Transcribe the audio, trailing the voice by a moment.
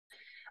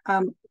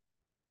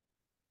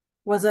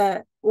was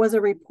a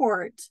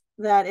report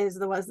that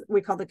was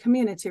we call the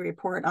community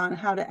report on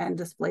how to end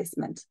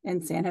displacement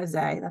in San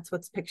Jose. That's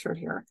what's pictured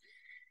here.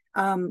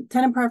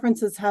 Tenant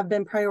preferences have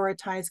been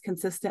prioritized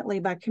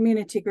consistently by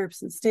community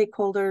groups and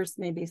stakeholders.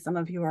 Maybe some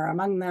of you are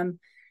among them.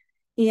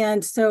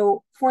 And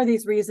so for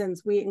these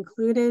reasons, we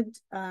included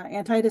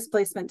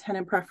anti-displacement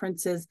tenant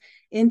preferences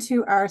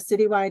into our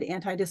citywide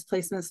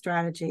anti-displacement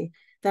strategy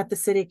that the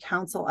City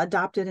Council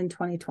adopted in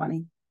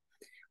 2020.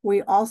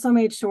 We also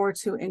made sure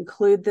to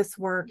include this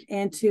work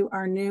into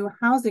our new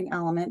housing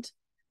element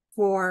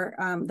for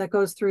that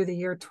goes through the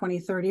year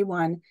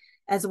 2031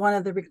 as one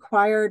of the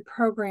required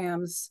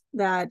programs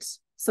that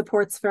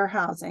supports fair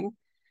housing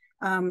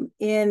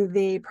in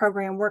the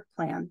program work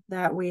plan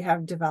that we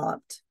have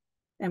developed.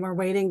 And we're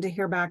waiting to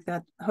hear back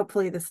that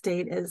hopefully the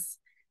state is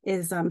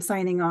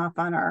signing off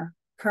on our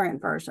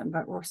current version,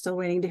 but we're still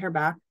waiting to hear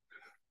back.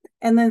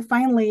 And then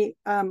finally,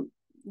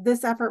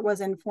 this effort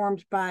was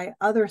informed by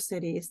other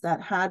cities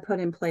that had put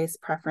in place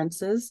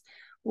preferences.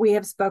 We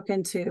have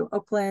spoken to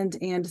Oakland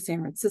and San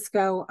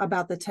Francisco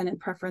about the tenant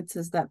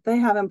preferences that they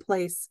have in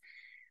place.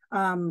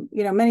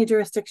 Many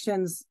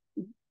jurisdictions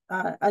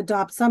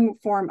adopt some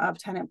form of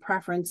tenant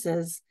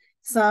preferences,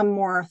 some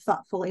more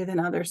thoughtfully than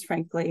others,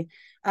 frankly.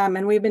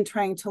 And we've been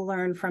trying to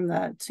learn from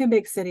the two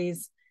big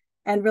cities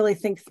and really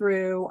think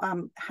through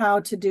how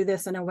to do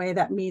this in a way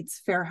that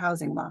meets fair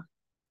housing law.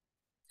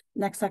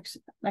 Next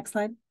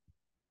slide.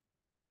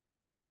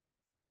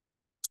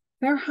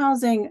 Fair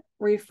housing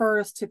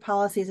refers to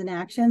policies and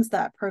actions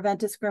that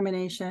prevent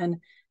discrimination,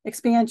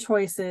 expand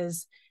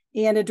choices,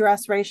 and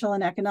address racial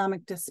and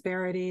economic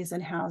disparities in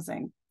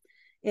housing.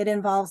 It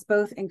involves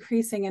both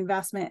increasing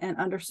investment in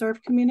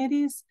underserved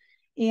communities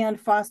and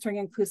fostering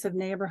inclusive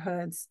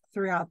neighborhoods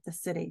throughout the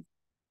city.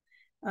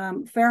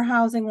 Fair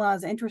housing law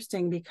is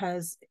interesting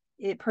because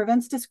it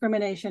prevents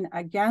discrimination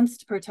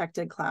against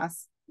protected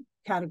class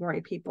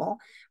category people,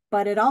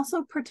 but it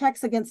also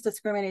protects against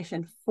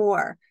discrimination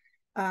for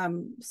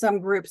some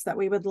groups that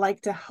we would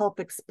like to help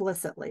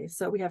explicitly.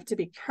 So we have to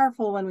be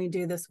careful when we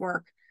do this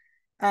work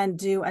and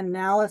do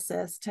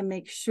analysis to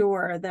make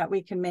sure that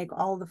we can make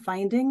all the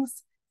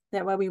findings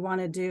that what we want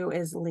to do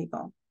is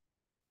legal.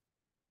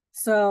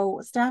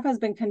 So staff has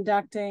been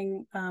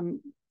conducting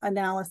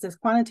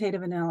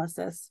quantitative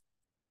analysis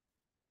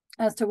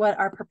as to what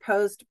our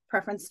proposed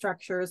preference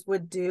structures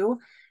would do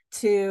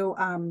to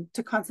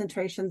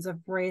concentrations of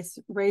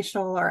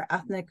racial or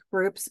ethnic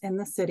groups in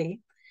the city.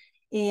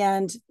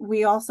 And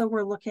we also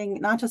were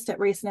looking not just at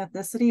race and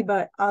ethnicity,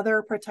 but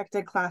other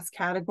protected class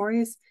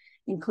categories,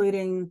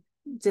 including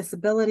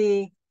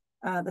disability,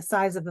 the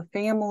size of the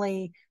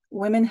family,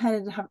 women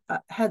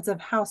heads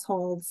of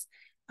households,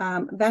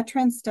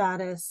 veteran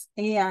status,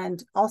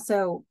 and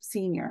also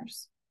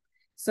seniors.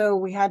 So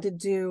we had to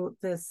do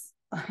this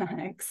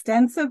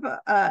extensive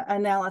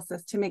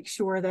analysis to make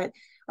sure that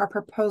our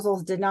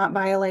proposals did not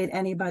violate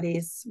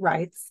anybody's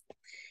rights.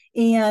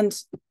 And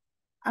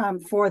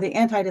for the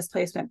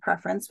anti-displacement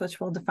preference, which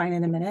we'll define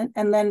in a minute.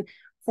 And then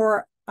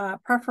for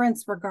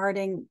preference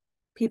regarding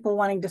people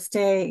wanting to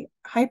stay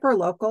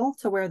hyper-local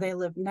to where they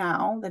live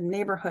now, the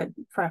neighborhood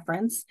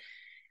preference,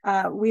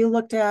 we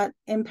looked at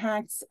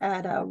impacts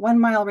at a 1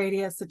 mile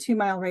radius, a 2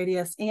 mile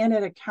radius, and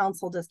at a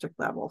council district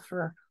level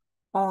for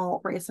all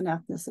race and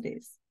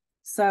ethnicities.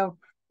 So,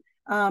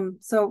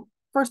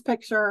 first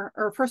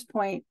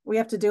point, we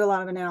have to do a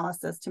lot of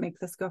analysis to make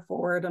this go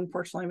forward.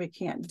 Unfortunately, we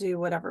can't do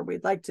whatever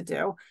we'd like to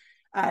do.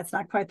 It's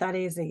not quite that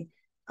easy.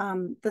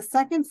 The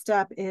second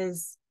step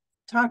is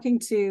talking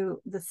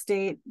to the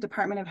State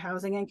Department of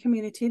Housing and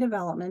Community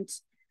Development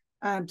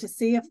to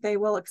see if they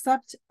will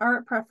accept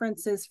our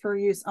preferences for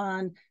use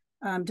on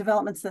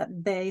developments that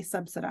they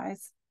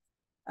subsidize.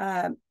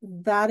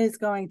 That is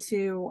going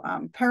to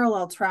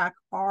parallel track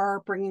our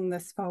bringing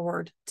this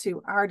forward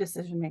to our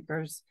decision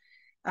makers.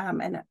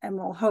 And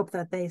we'll hope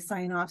that they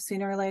sign off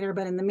sooner or later.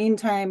 But in the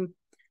meantime,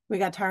 we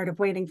got tired of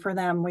waiting for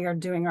them. We are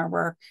doing our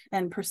work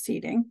and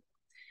proceeding.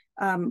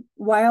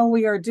 While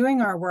we are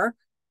doing our work,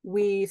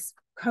 we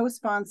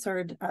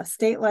co-sponsored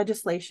state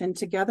legislation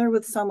together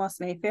with Somos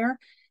Mayfair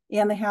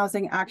and the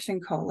Housing Action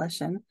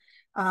Coalition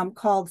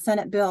called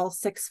Senate Bill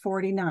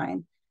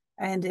 649.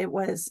 And it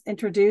was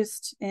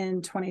introduced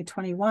in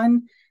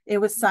 2021. It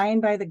was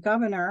signed by the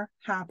governor,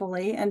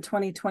 happily, in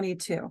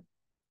 2022.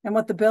 And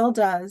what the bill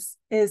does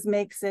is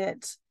makes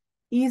it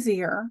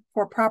easier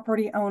for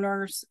property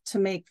owners to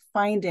make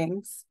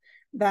findings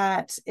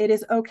that it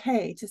is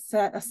okay to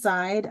set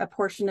aside a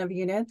portion of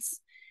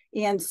units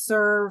and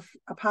serve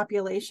a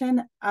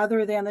population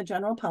other than the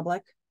general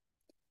public,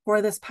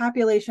 for this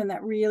population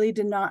that really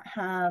did not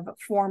have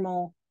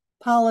formal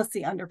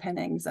policy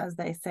underpinnings, as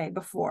they say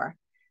before.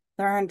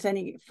 There aren't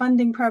any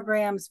funding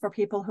programs for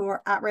people who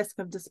are at risk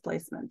of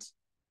displacement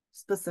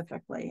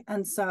specifically.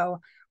 And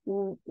so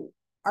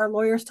our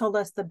lawyers told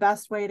us the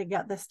best way to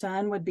get this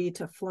done would be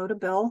to float a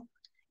bill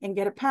and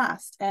get it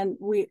passed. And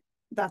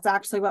that's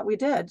actually what we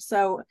did.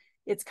 So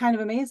it's kind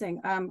of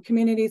amazing.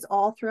 Communities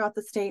all throughout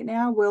the state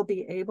now will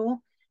be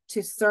able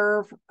to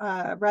serve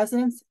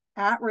residents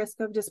at risk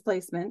of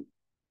displacement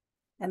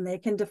and they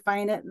can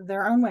define it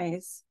their own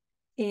ways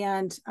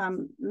and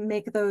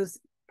make those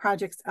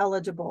projects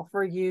eligible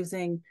for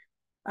using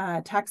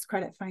tax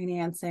credit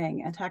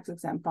financing and tax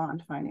exempt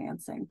bond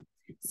financing.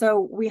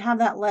 So we have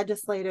that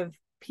legislative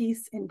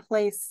piece in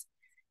place.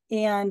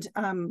 And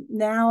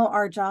now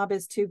our job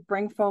is to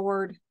bring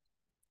forward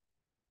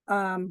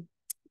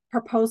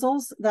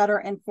proposals that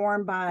are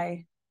informed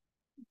by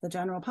the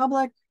general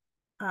public,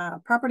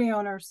 property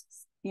owners,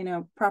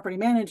 property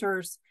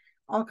managers,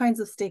 all kinds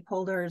of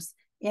stakeholders,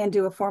 and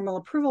do a formal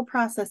approval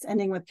process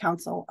ending with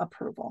council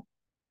approval.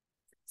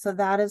 So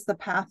that is the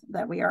path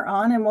that we are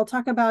on. And we'll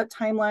talk about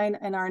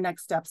timeline in our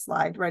next step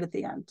slide right at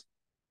the end.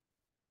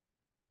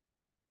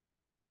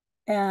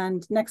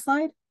 And next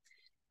slide.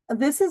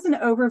 This is an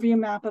overview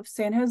map of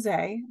San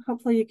Jose.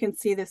 Hopefully you can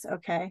see this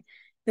okay.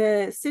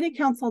 The city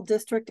council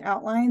district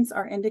outlines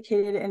are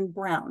indicated in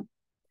brown.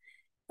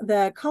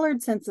 The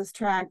colored census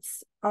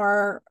tracts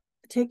are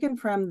taken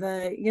from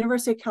the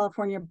University of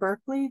California,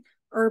 Berkeley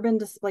Urban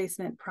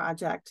Displacement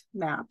Project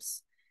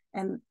maps,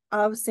 and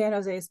of San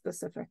Jose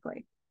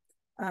specifically.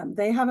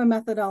 They have a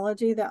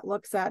methodology that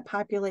looks at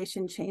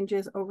population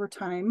changes over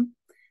time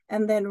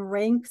and then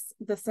ranks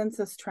the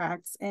census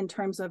tracts in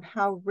terms of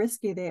how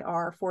risky they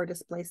are for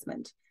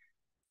displacement.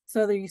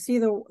 So there you see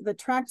the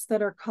tracts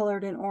that are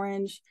colored in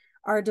orange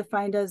are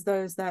defined as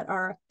those that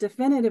are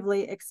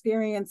definitively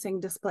experiencing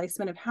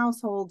displacement of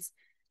households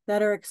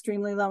that are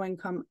extremely low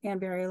income and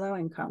very low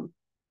income.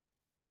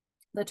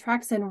 The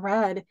tracts in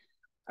red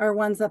are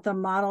ones that the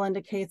model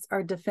indicates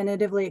are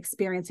definitively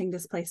experiencing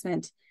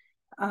displacement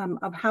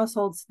of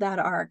households that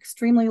are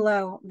extremely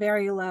low,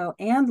 very low,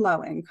 and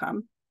low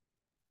income.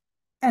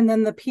 And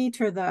then the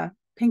peach or the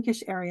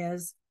pinkish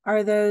areas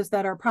are those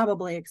that are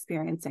probably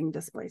experiencing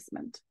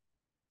displacement.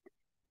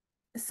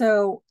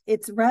 So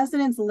it's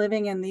residents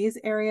living in these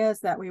areas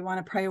that we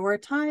want to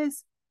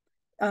prioritize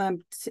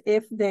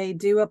if they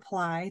do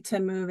apply to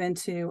move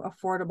into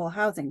affordable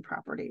housing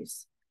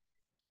properties.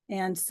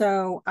 And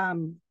so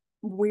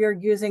we're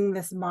using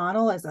this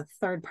model as a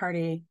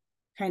third-party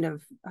kind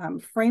of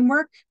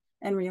framework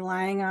and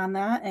relying on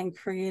that and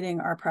creating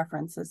our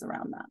preferences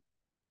around that.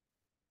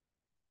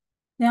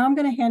 Now I'm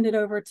going to hand it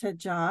over to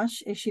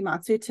Josh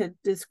Ishimatsu to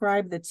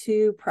describe the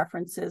two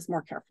preferences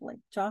more carefully.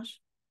 Josh?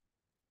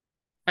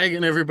 Hi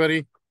again,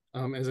 everybody.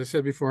 As I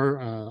said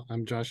before,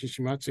 I'm Josh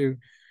Ishimatsu,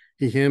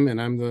 he, him, and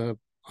I'm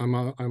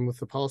with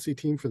the policy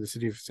team for the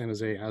City of San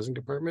Jose Housing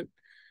Department.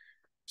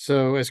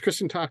 So as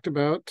Kristen talked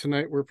about,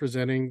 tonight we're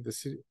presenting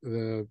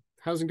the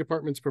Housing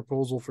Department's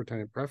proposal for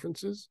tenant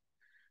preferences.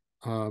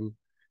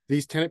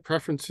 These tenant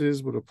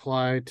preferences would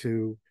apply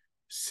to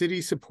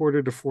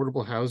city-supported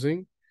affordable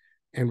housing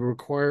and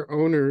require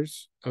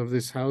owners of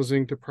this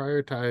housing to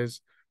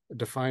prioritize a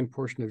defined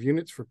portion of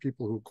units for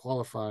people who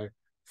qualify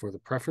for the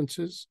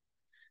preferences.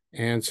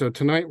 And so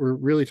tonight we're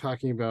really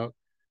talking about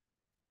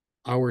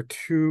our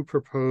two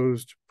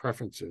proposed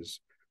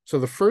preferences. So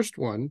the first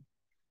one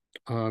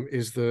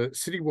is the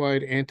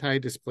citywide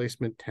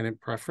anti-displacement tenant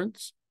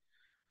preference.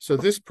 So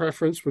this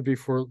preference would be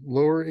for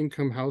lower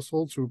income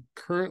households who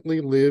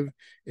currently live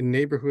in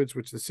neighborhoods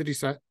which the city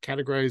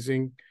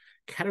categorizes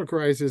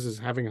as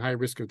having high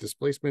risk of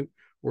displacement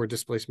or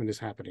displacement is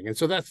happening. And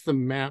so that's the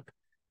map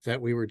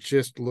that we were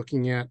just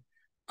looking at.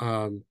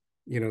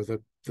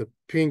 The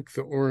pink,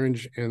 the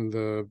orange, and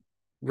the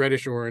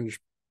reddish orange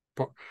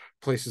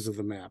places of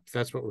the map.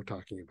 That's what we're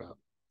talking about.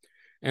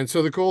 And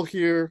so the goal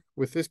here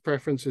with this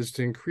preference is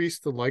to increase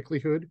the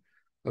likelihood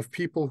of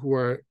people who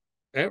are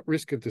at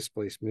risk of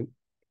displacement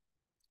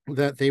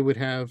that they would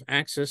have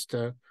access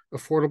to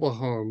affordable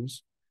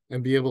homes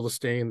and be able to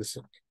stay in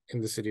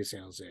the city of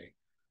San Jose.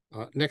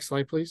 Next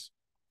slide, please.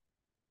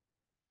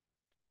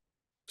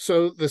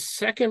 So the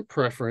second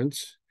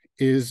preference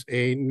is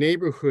a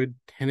neighborhood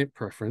tenant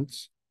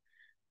preference.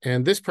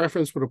 And this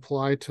preference would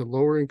apply to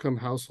lower income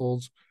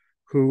households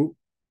who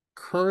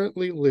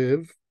currently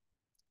live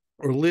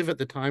or live at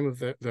the time of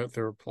that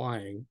they're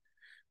applying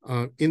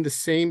in the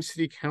same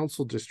city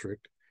council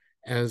district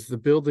as the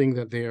building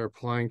that they are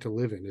applying to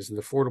live in, is an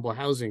affordable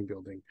housing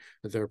building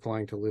that they're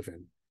applying to live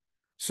in.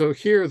 So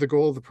here, the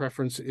goal of the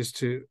preference is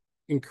to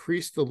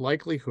increase the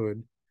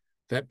likelihood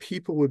that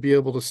people would be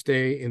able to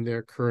stay in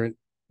their current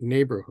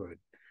neighborhood,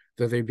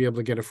 that they'd be able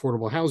to get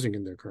affordable housing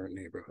in their current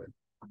neighborhood.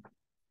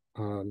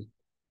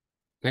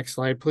 Next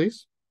slide,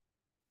 please.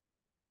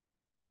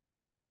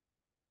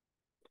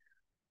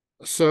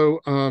 So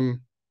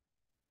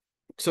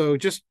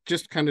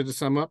just kind of to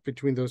sum up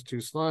between those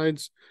two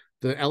slides,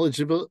 the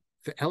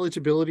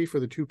eligibility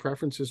for the two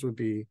preferences would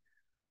be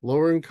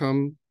lower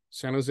income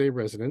San Jose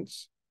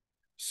residents.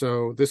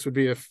 So this would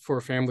be for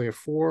a family of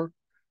 4.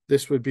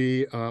 This would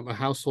be a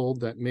household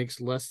that makes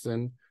less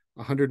than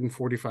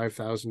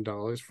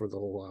 $145,000 for the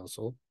whole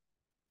household.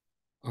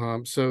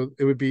 So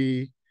it would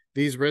be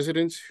these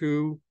residents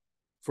who,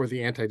 for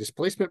the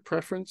anti-displacement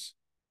preference,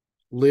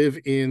 live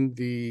in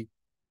the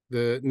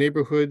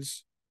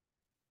neighborhoods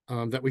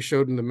that we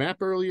showed in the map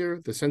earlier,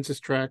 the census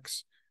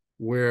tracts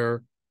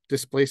where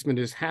displacement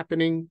is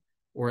happening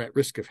or at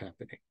risk of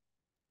happening.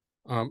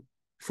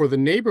 For the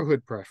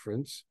neighborhood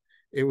preference,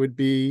 it would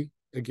be,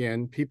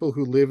 again, people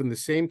who live in the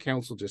same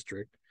council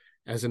district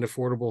as an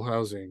affordable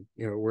housing,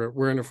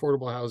 where an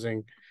affordable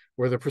housing,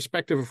 where the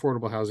prospective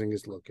affordable housing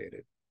is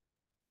located.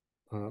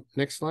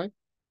 Next slide.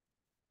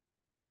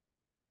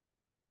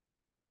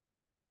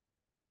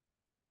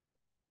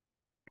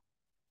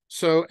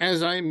 So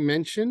as I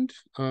mentioned,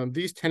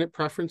 these tenant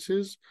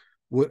preferences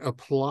would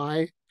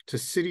apply to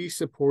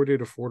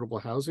city-supported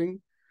affordable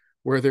housing,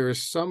 where there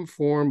is some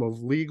form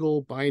of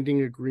legal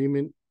binding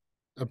agreement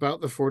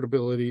about the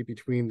affordability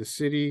between the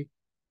city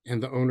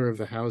and the owner of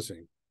the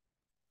housing.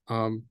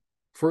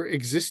 For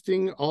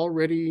existing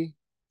already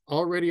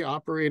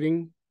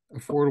operating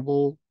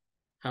affordable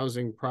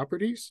housing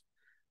properties,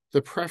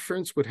 the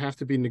preference would have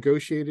to be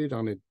negotiated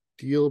on a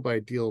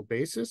deal-by-deal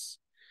basis,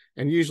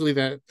 and usually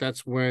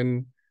that's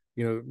when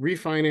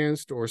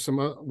refinanced or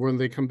when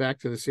they come back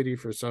to the city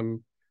for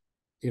some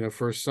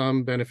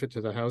benefit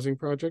to the housing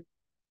project.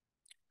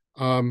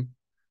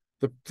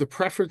 The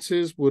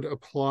preferences would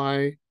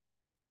apply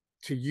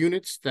to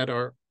units that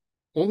are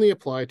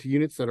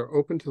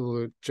open to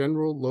the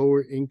general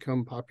lower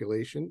income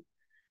population,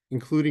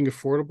 including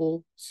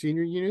affordable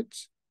senior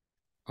units.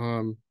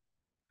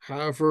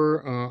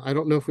 However, I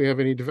don't know if we have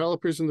any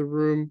developers in the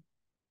room,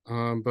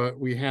 but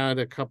we had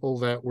a couple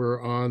that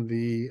were on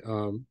the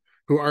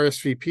who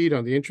RSVP'd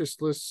on the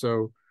interest list.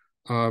 So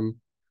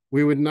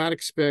we would not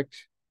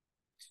expect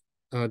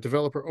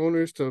developer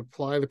owners to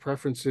apply the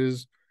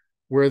preferences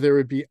where there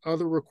would be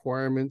other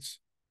requirements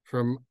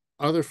from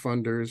other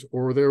funders,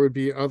 or there would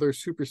be other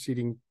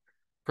superseding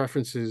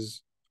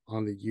preferences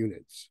on the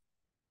units.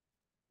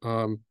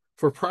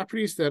 For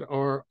properties that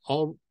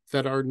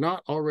are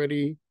not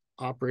already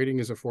operating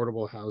as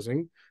affordable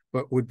housing,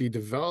 but would be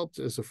developed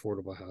as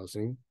affordable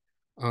housing,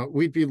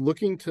 we'd be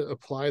looking to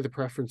apply the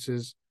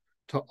preferences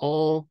to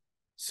all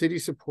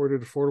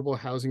city-supported affordable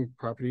housing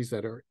properties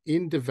that are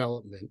in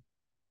development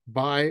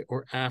by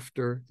or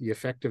after the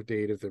effective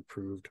date of the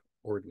approved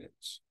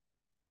ordinance.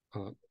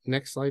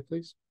 Next slide,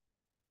 please.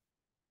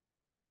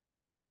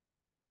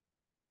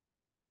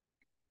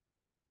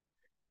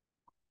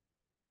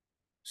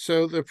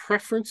 So the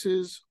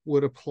preferences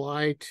would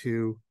apply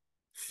to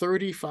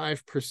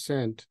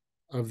 35%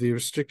 of the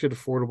restricted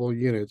affordable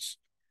units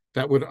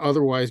that would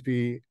otherwise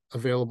be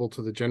available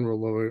to the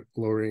general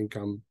lower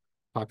income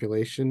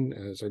population,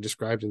 as I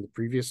described in the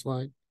previous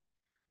slide.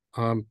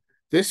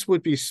 This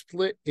would be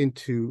split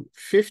into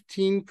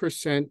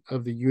 15%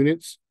 of the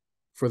units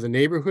for the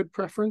neighborhood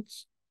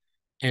preference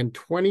and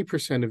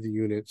 20% of the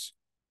units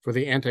for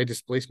the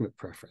anti-displacement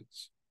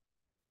preference.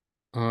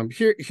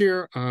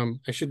 Here,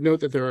 I should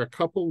note that there are a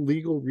couple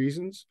legal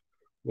reasons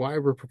why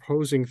we're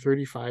proposing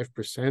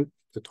 35%,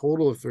 the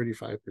total of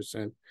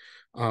 35%,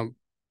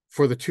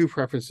 for the two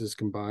preferences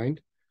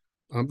combined.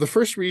 The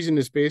first reason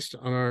is based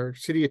on our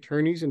city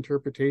attorney's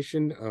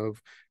interpretation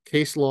of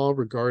case law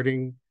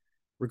regarding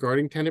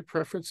tenant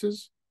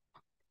preferences.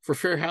 For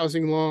fair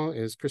housing law,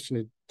 as Christian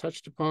had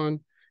touched upon,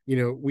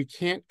 we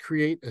can't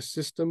create a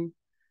system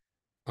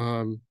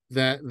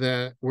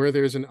that where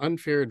there's an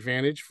unfair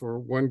advantage for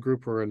one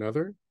group or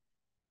another.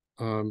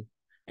 And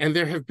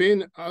there have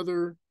been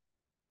other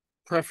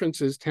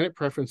tenant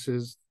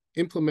preferences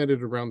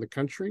implemented around the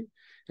country,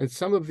 and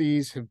some of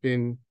these have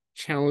been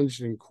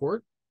challenged in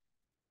court.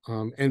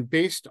 And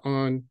based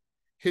on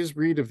his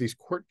read of these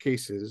court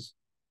cases,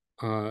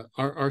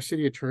 our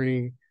city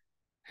attorney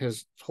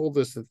has told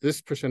us that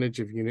this percentage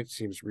of units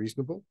seems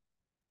reasonable.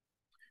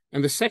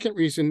 And the second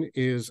reason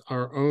is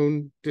our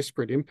own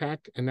disparate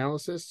impact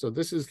analysis. So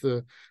this is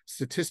the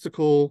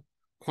statistical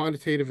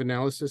quantitative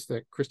analysis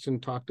that Kristen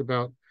talked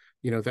about,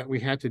 that we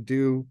had to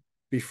do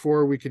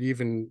before we could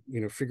even,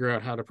 figure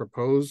out how to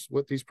propose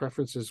what these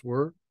preferences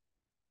were.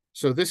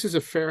 So this is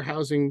a fair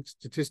housing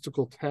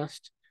statistical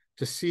test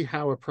to see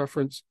how a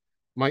preference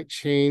might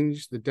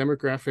change the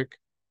demographic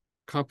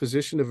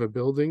composition of a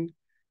building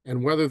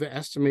and whether the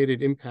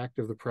estimated impact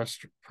of the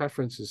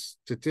preference is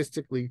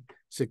statistically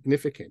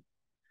significant.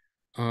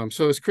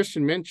 So as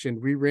Christian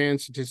mentioned, we ran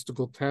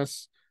statistical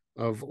tests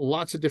of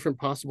lots of different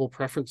possible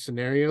preference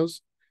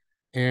scenarios,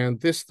 and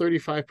this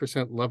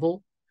 35%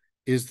 level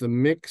is the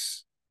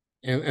mix,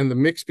 and the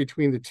mix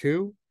between the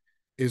two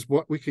is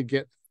what we could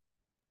get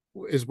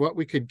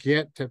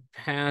to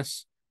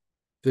pass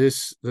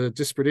the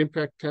disparate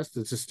impact test,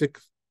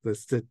 the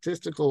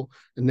statistical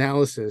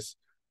analysis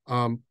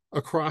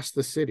across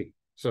the city.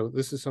 So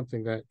this is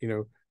something that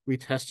we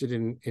tested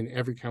in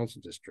every council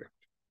district.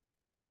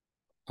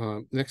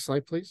 Next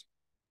slide, please.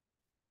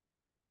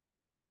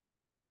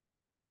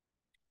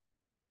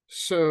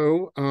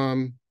 So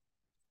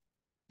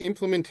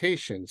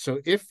implementation. So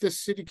if the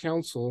city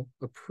council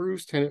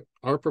approves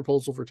our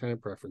proposal for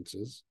tenant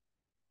preferences,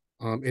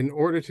 in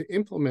order to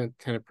implement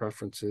tenant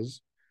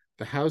preferences,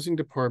 the housing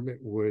department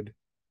would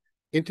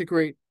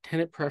integrate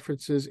tenant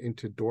preferences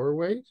into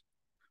Doorways,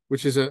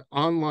 which is an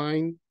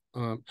online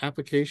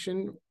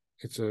application.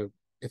 It's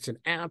an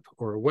app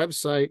or a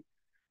website.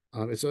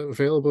 It's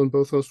available in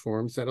both those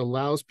forms that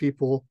allows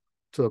people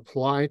to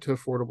apply to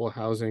affordable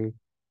housing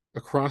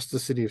across the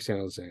city of San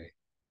Jose.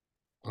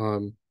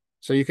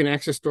 So you can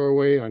access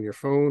Doorway on your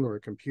phone or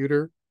a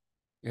computer,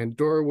 and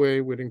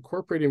Doorway would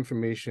incorporate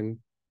information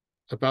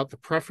about the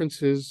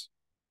preferences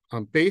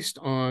based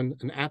on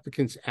an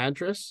applicant's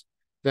address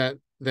that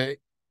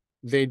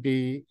they'd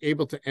be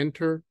able to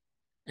enter,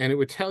 and it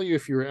would tell you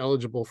if you were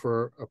eligible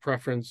for a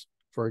preference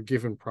for a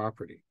given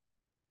property.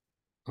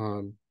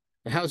 The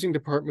housing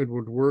department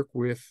would work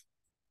with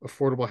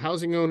affordable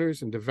housing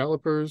owners and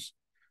developers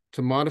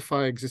to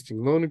modify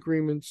existing loan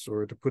agreements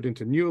or to put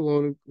into new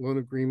loan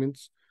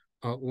agreements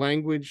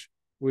language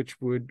which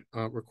would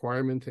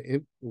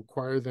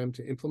require them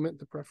to implement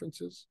the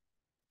preferences.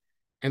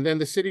 And then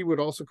the city would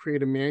also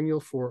create a manual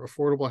for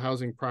affordable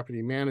housing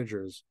property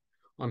managers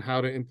on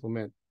how to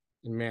implement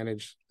and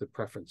manage the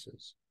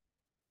preferences.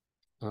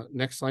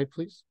 Next slide,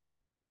 please.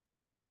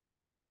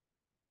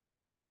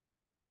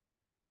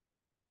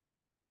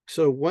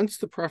 So once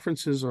the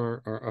preferences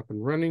are up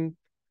and running,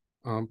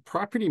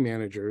 property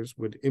managers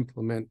would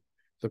implement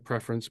the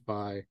preference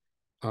by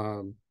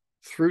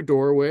through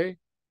Doorway.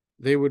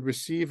 They would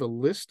receive a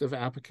list of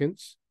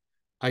applicants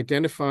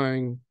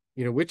identifying,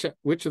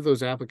 which of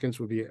those applicants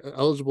would be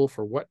eligible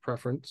for what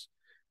preference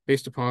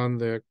based upon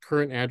the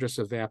current address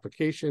of the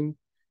application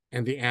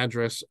and the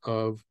address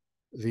of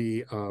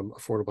the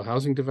affordable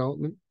housing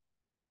development.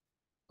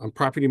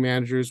 Property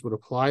managers would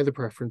apply the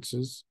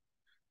preferences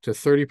to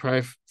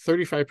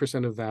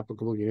 35% of the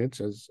applicable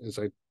units, as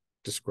I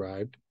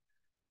described.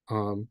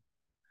 And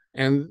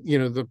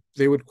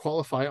they would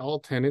qualify all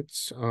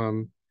tenants,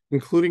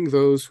 including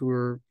those who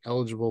are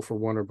eligible for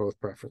one or both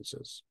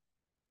preferences.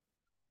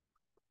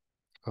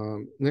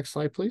 Next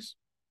slide, please.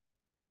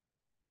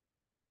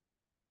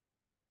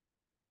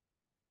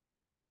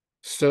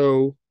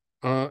 So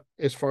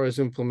as far as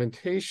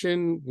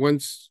implementation,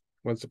 once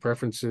the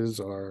preferences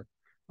are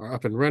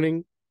up and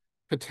running,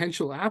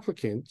 potential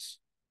applicants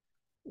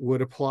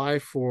would apply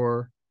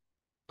for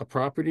a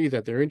property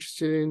that they're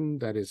interested in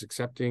that is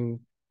accepting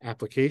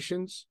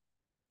applications.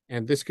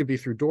 And this could be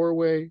through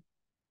Doorway,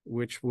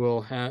 which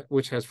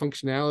has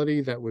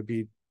functionality that would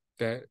be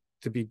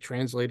to be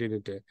translated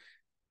into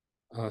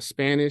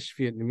Spanish,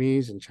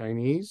 Vietnamese, and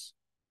Chinese.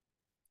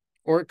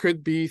 Or it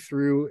could be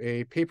through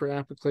a paper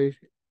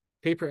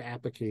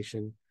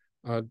application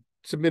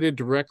submitted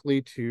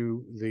directly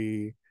to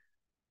the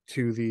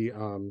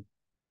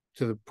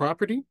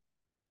property.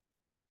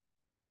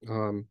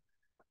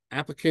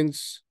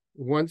 Applicants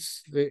will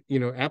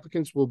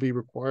be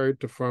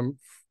required to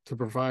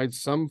provide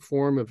some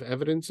form of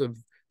evidence of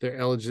their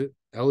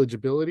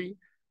eligibility.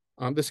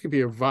 This could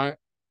be a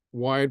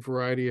wide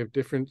variety of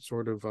different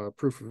sort of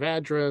proof of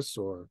address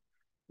or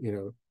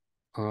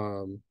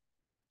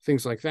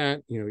things like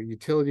that.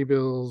 Utility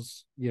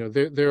bills.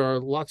 There are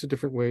lots of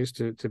different ways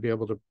to be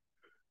able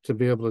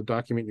to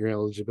document your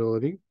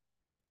eligibility.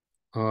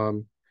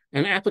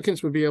 And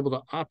applicants would be able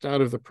to opt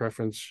out of the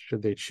preference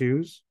should they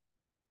choose,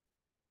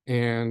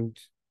 and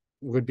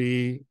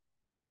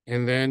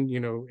then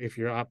if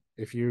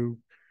you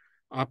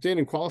opt in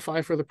and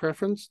qualify for the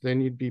preference,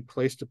 then you'd be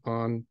placed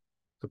upon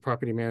the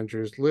property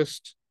manager's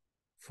list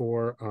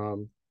for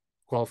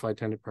qualified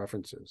tenant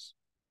preferences.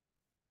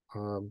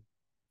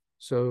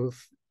 So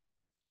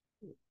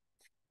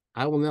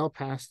I will now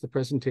pass the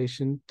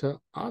presentation to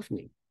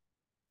Avni.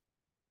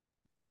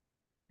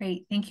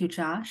 Great, thank you,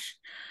 Josh.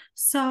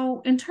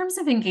 So in terms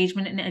of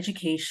engagement and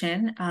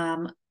education,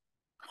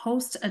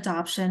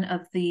 post-adoption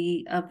of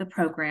the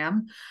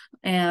program,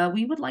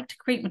 we would like to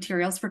create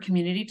materials for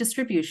community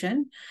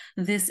distribution.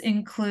 This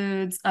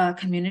includes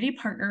community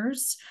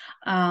partners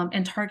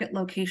and target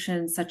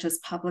locations such as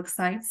public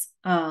sites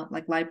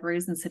like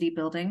libraries and city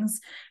buildings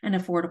and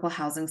affordable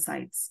housing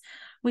sites.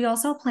 We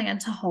also plan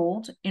to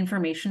hold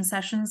information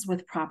sessions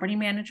with property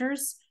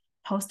managers.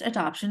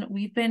 Post-adoption,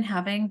 we've been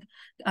having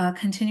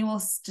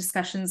continuous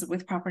discussions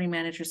with property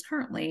managers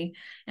currently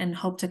and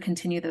hope to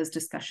continue those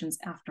discussions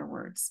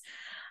afterwards.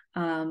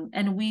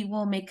 And we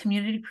will make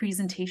community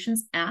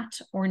presentations at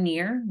or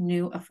near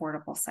new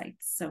affordable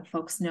sites so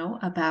folks know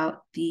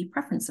about the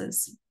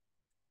preferences.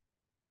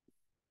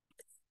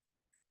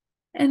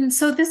 And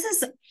so these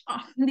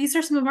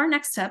are some of our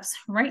next steps.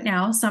 Right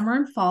now, summer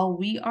and fall,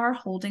 we are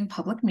holding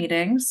public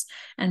meetings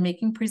and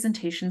making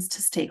presentations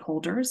to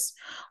stakeholders.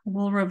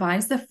 We'll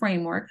revise the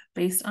framework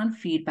based on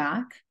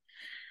feedback.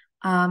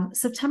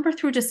 September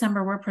through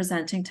December, we're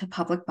presenting to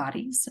public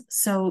bodies.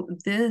 So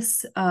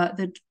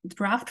the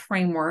draft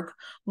framework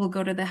will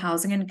go to the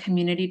Housing and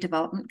Community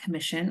Development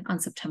Commission on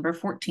September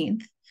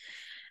 14th,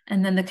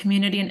 and then the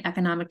Community and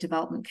Economic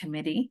Development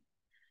Committee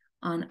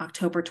on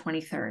October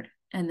 23rd.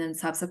 And then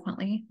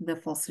subsequently the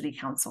full city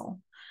council.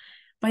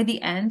 By the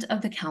end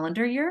of the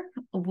calendar year,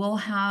 we'll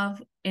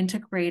have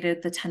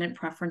integrated the tenant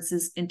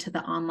preferences into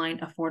the online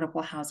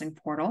affordable housing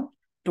portal,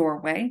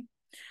 Doorway.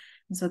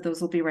 And so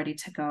those will be ready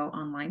to go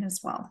online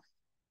as well.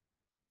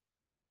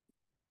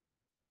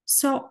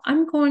 So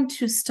I'm going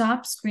to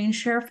stop screen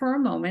share for a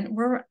moment.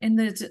 We're in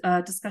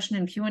the discussion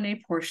and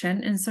Q&A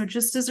portion. And so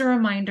just as a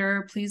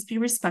reminder, please be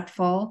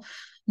respectful.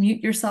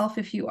 Mute yourself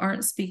if you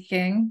aren't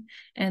speaking,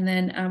 and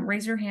then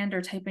raise your hand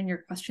or type in your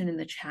question in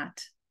the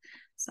chat.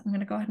 So I'm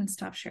going to go ahead and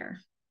stop share.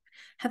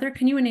 Heather,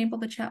 can you enable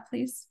the chat,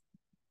 please?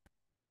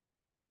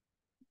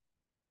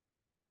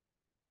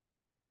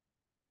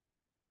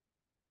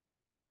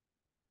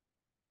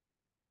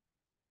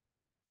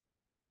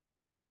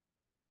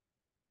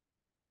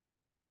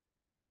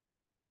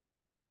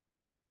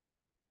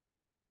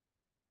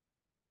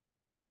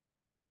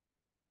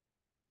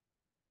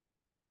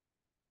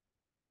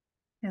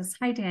 Yes.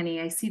 Hi,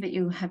 Danny. I see that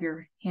you have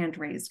your hand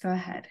raised. Go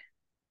ahead.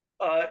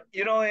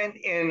 In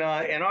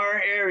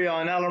our area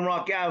on Alum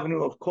Rock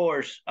Avenue, of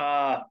course,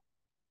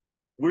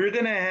 we're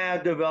gonna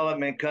have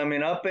development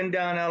coming up and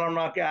down Alum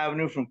Rock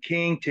Avenue from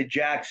King to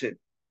Jackson.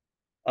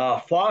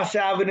 Foss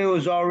Avenue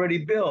is already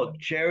built.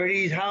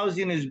 Charities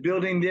Housing is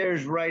building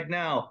theirs right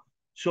now.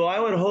 So I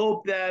would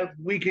hope that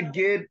we could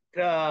get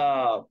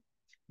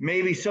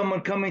maybe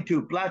someone coming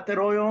to Plata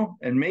Arroyo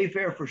and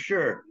Mayfair for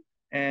sure.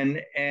 And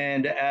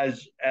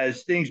as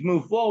things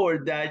move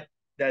forward, that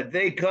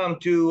they come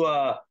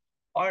to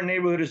our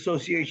neighborhood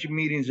association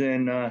meetings,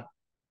 and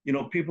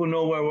people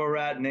know where we're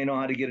at and they know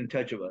how to get in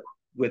touch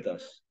with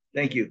us.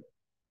 Thank you.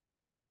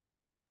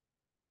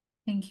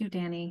 Thank you,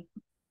 Danny.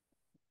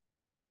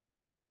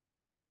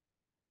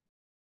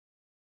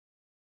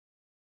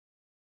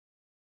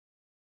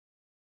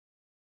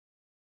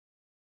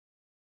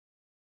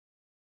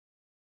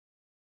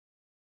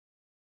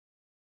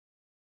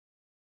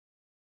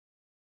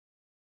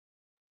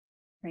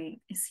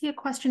 Great. I see a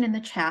question in the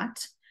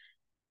chat.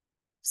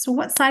 So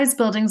what size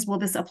buildings will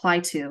this apply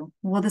to?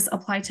 Will this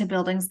apply to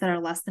buildings that are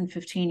less than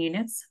 15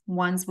 units,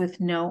 ones with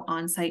no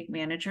on-site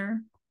manager?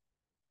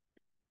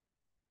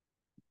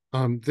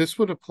 This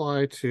would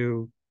apply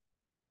to,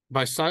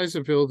 by size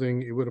of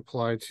building, it would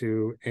apply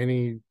to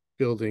any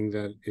building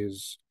that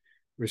is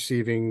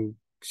receiving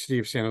City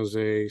of San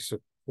Jose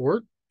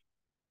support.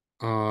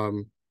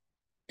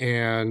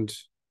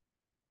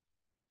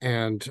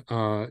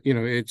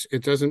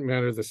 It doesn't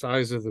matter the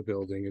size of the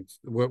building. It's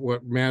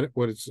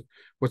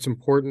what's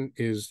important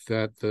is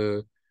that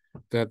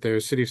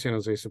there's City of San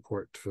Jose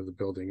support for the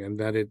building, and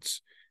that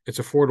it's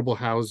affordable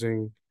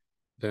housing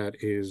that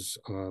is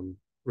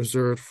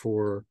reserved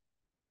for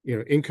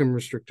income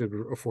restricted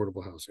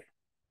affordable housing.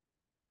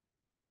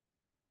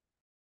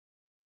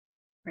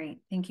 Great,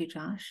 thank you,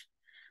 Josh.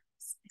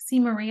 I see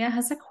Maria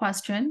has a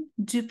question.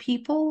 Do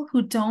people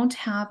who don't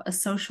have a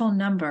social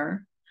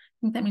number,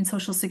 I think that means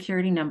social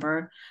security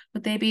number,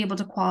 would they be able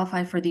to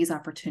qualify for these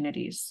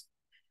opportunities?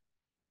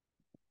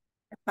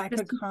 If I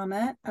could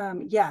comment,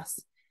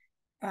 yes.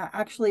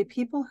 Actually,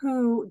 people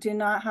who do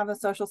not have a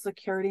social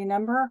security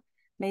number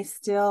may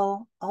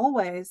still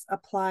always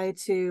apply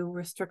to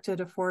restricted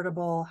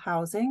affordable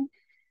housing.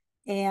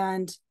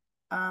 And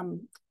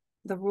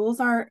the rules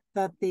are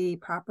that the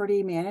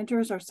property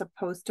managers are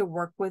supposed to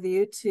work with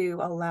you to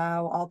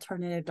allow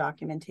alternative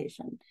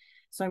documentation.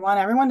 So I want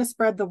everyone to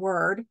spread the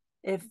word.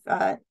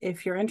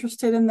 If you're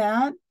interested in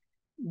that,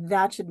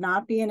 that should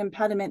not be an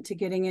impediment to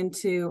getting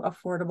into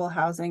affordable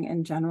housing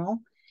in general.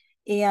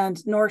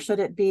 And nor should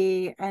it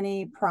be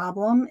any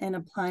problem in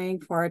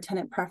applying for a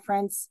tenant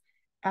preference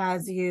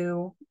as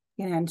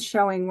and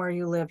showing where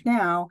you live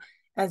now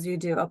as you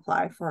do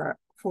apply for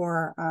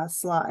a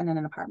slot in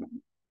an apartment.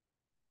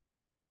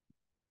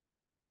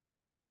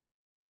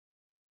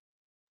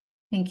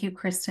 Thank you,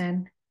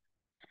 Kristen.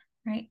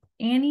 Right,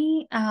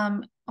 Annie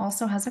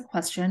also has a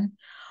question.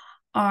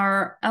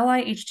 Are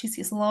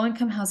LIHTC's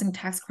low-income housing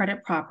tax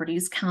credit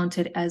properties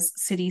counted as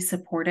city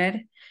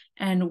supported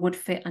and would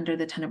fit under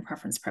the tenant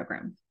preference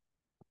program?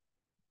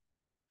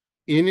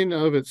 In and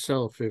of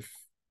itself,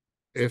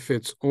 if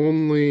it's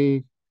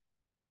only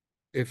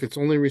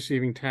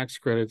receiving tax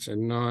credits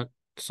and not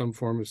some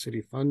form of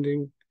city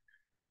funding,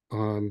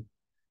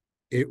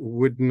 it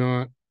would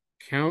not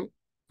count.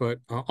 But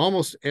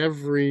almost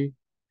every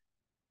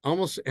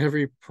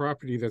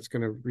property that's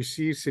going to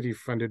receive city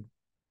funded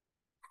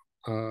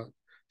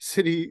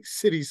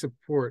city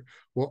support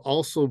will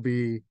also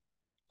be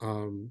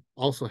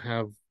also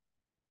have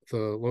the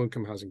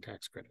low-income housing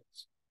tax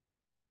credits.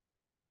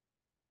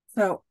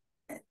 So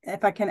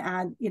if I can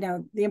add,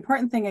 the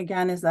important thing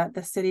again is that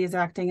the city is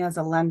acting as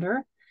a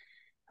lender.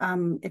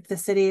 If the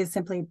city is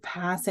simply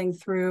passing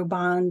through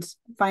bond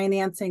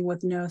financing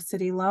with no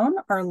city loan,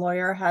 our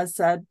lawyer has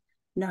said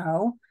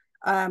no.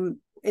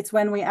 It's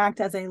when we act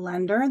as a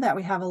lender that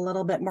we have a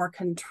little bit more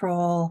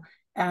control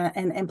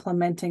in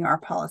implementing our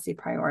policy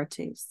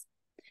priorities.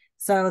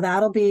 So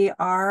that'll be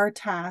our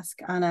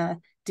task on a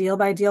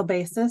deal-by-deal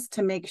basis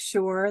to make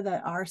sure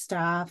that our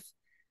staff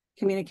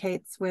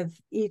communicates with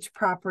each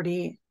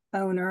property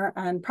owner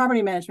and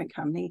property management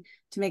company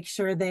to make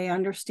sure they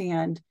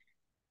understand,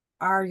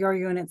 are your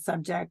units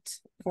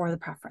subject for the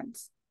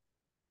preference?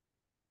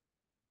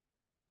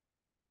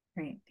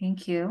 Great,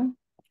 thank you.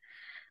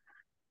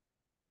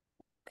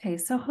 Okay,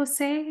 so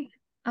Jose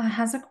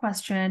has a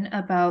question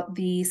about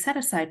the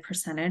set-aside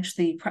percentage,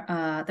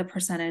 the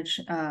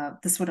percentage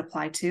this would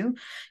apply to.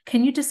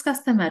 Can you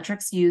discuss the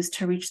metrics used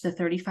to reach the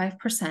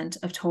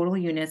 35% of total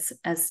units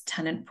as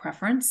tenant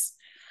preference?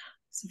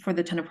 So for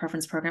the tenant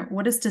preference program,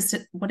 what is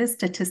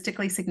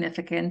statistically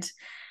significant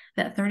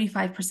that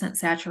 35%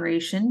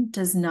 saturation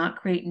does not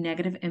create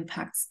negative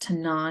impacts to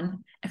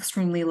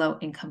non-extremely low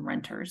income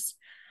renters.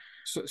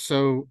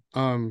 So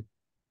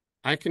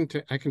I can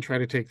try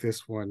to take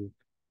this one.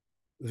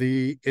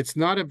 It's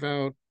not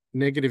about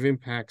negative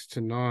impacts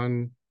to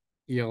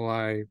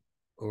non-ELI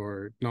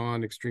or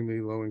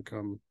non-extremely low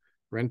income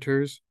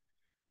renters.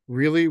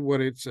 Really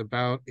what it's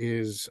about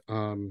is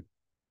what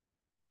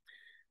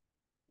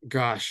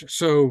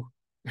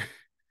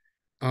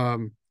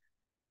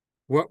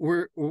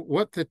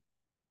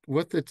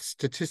the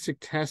statistic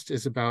test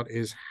is about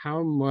is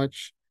how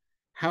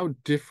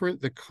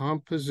different the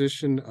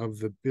composition of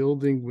the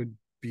building would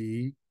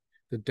be,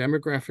 the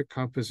demographic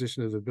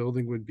composition of the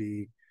building would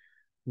be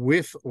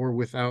with or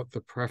without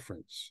the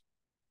preference.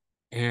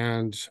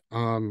 And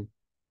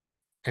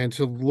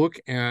to look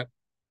at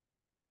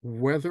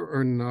whether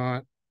or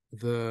not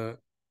the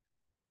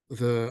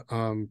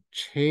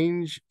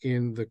change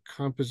in the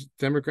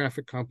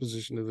demographic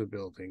composition of the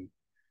building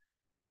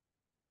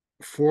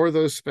for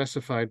those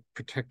specified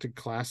protected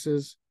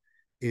classes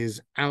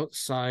is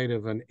outside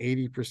of an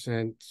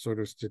 80% sort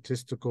of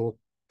statistical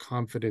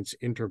confidence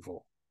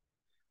interval.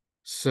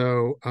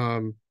 So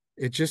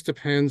it just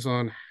depends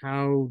on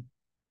how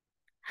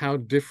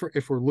different,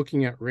 if we're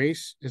looking at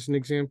race as an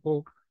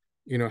example,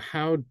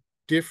 how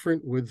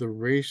different would the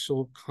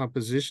racial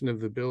composition of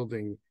the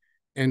building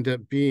end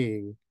up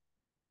being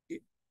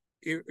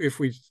if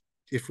we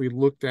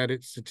looked at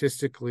it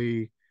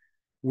statistically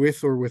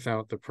with or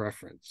without the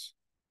preference.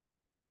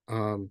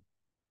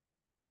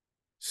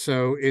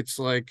 So it's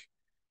like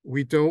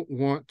we don't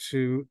want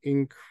to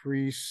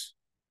increase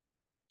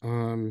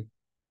the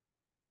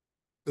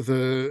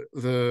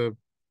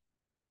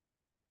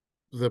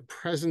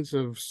presence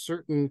of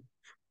certain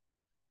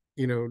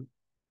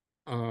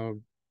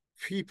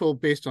people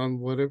based on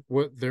what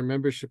their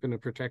membership in a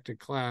protected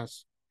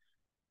class,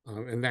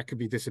 and that could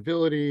be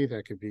disability,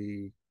 that could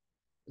be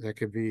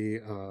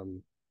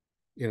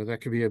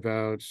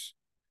about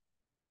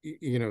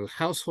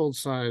household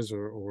size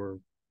or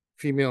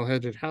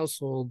female-headed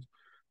household.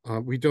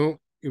 We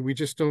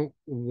just don't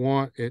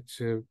want it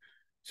to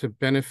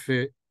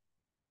benefit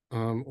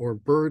or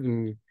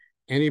burden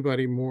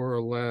anybody more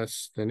or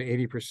less than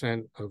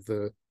 80% of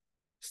the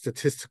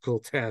statistical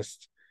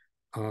test.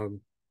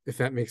 If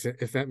that makes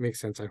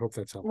sense, I hope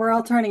that's helpful. We're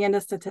all turning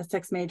into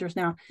statistics majors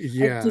now.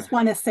 Yeah. I just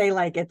want to say,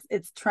 like,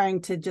 it's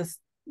trying to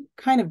just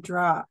kind of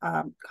draw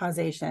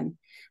causation.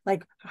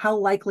 Like, how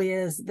likely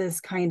is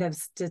this kind of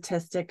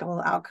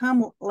statistical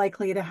outcome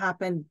likely to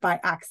happen by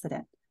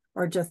accident,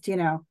 or just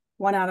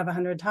 1 out of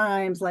 100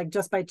 times, like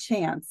just by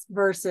chance,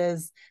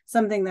 versus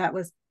something that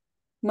was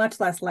much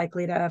less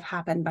likely to have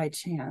happened by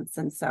chance.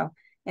 And so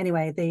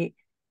anyway,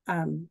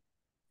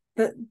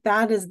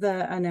 that is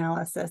the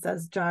analysis,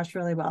 as Josh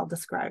really well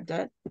described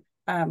it.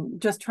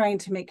 Just trying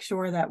to make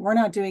sure that we're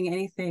not doing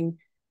anything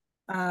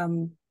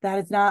that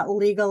is not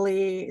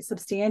legally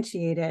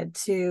substantiated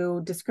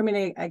to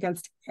discriminate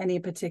against any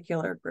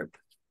particular group,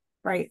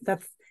 right?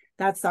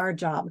 That's our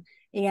job.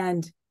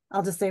 And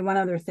I'll just say one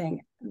other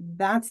thing.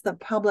 That's the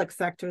public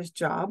sector's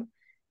job.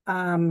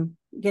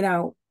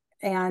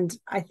 And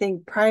I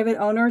think private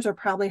owners are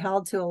probably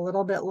held to a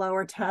little bit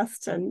lower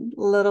test and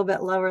a little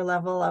bit lower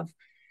level of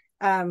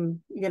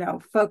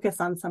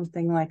focus on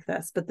something like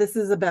this. But this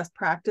is a best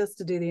practice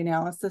to do the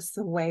analysis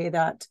the way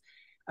that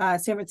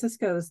San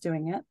Francisco is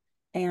doing it.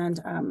 And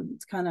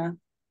it's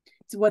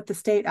what the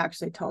state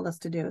actually told us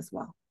to do as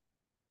well.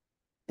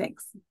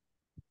 Thanks.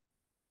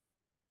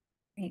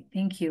 Great,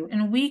 thank you.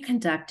 And we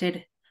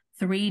conducted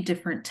 3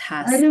 different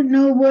tests. I don't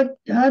know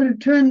how to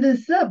turn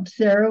this up,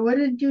 Sarah. What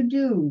did you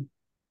do?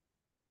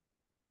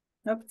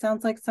 Nope,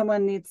 sounds like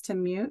someone needs to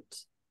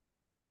mute.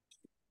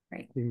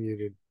 Right. You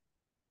muted.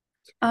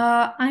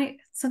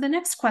 So the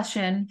next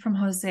question from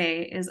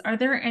Jose is, are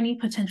there any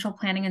potential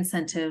planning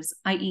incentives,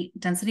 i.e.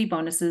 density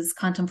bonuses,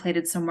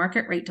 contemplated so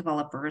market rate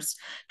developers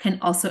can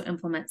also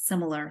implement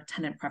similar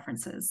tenant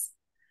preferences?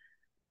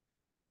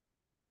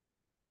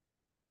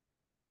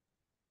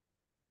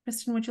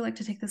 Kristen, would you like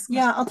to take this question?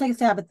 Yeah, I'll take a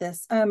stab at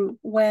this.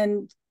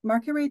 When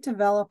market rate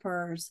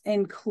developers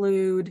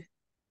include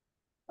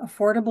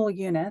affordable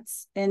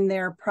units in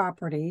their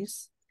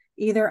properties,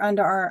 either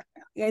under our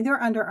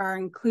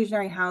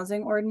inclusionary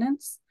housing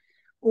ordinance,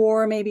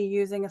 or maybe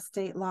using a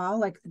state law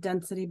like the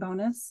density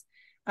bonus.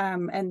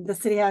 And the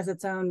city has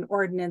its own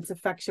ordinance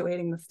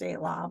effectuating the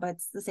state law, but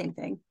it's the same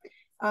thing.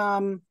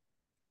 Because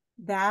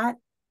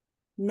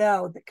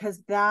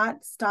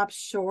that stops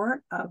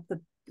short of the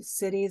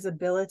city's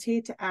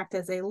ability to act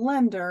as a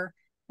lender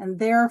and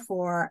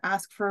therefore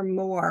ask for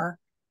more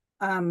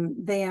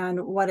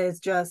than what is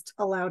just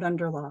allowed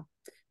under law.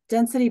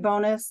 Density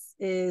bonus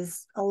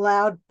is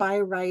allowed by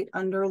right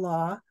under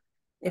law.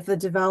 If the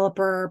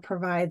developer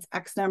provides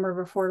X number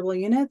of affordable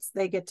units,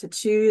 they get to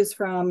choose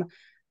from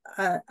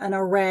an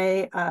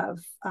array of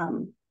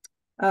not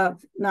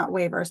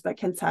waivers, but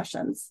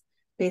concessions,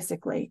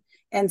 basically.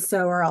 And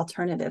so are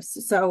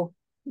alternatives. So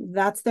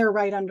that's their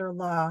right under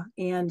law.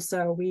 And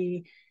so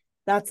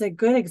that's a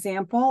good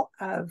example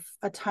of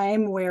a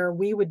time where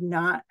we would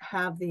not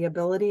have the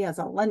ability as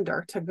a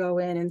lender to go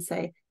in and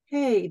say,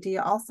 hey, do you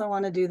also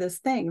want to do this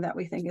thing that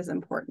we think is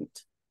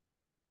important?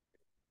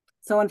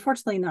 So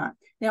unfortunately not.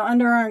 Now,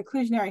 under our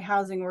inclusionary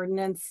housing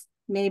ordinance,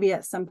 maybe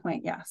at some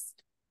point, yes.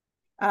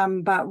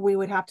 But we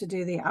would have to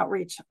do the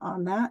outreach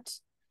on that.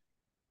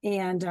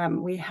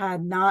 And we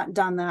had not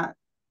done that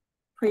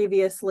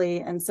previously.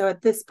 And so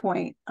at this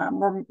point,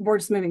 we're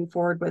just moving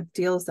forward with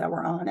deals that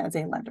we're on as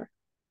a lender.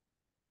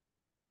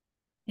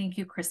 Thank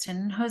you,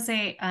 Kristen.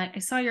 Jose, I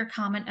saw your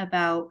comment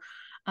about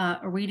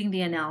reading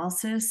the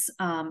analysis.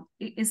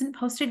 It isn't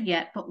posted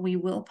yet, but we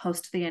will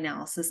post the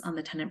analysis on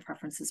the tenant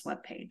preferences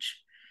webpage.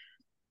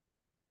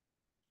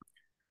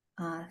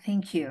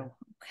 Thank you.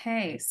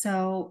 Okay,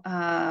 so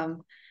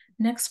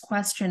next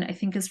question I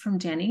think is from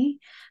Denny.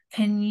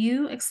 Can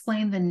you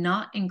explain the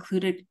not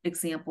included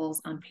examples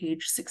on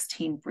page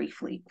 16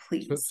 briefly,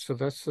 please? So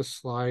that's the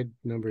slide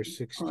number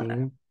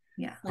 16.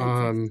 Yeah.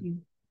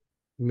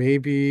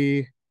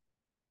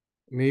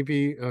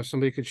 Maybe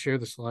somebody could share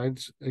the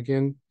slides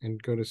again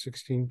and go to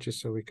 16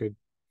 just so we could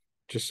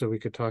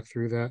talk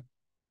through that.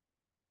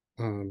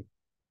 And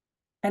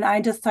I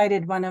just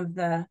cited one of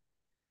the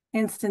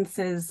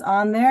instances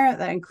on there,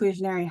 the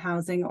inclusionary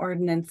housing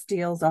ordinance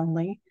deals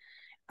only,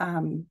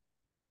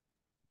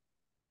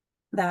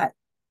 that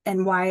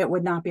and why it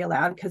would not be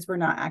allowed, because we're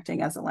not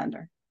acting as a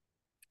lender.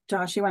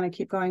 Josh, you want to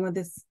keep going with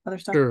this other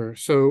stuff? Sure.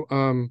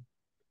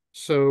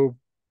 So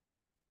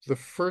the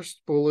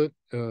first bullet,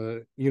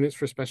 units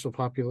for special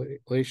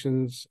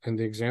populations, and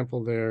the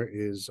example there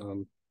is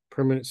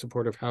permanent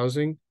supportive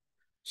housing.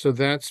 So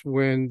that's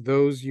when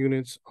those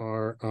units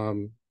are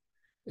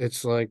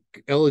it's like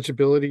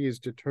eligibility is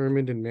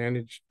determined and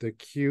managed. The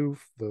queue,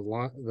 the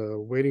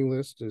waiting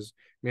list is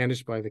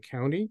managed by the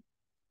county.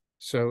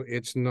 So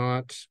it's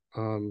not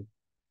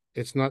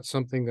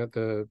something that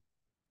the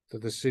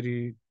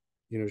city,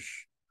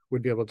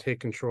 would be able to take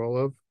control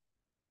of.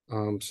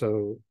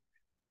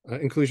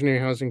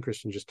 Inclusionary housing,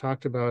 Kristen just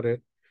talked about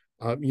it.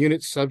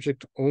 Units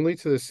subject only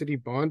to the city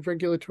bond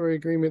regulatory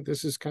agreement.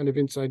 This is kind of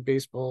inside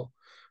baseball.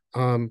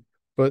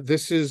 But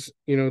this is,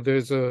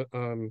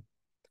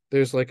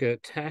 there's like a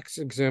tax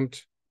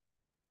exempt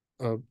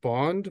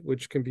bond,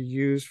 which can be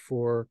used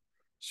for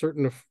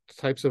certain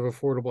types of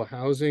affordable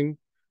housing.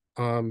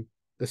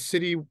 The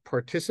city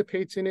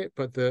participates in it,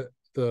 but the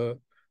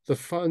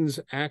funds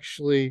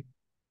actually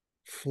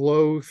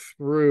flow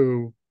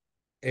through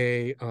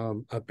a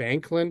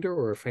bank lender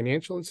or a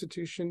financial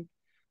institution.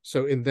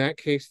 So in that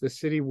case, the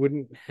city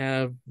wouldn't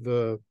have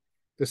the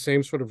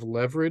same sort of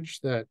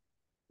leverage that,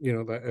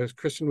 that as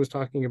Kristen was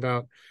talking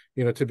about,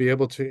 to be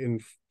able to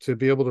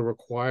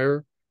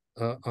require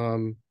a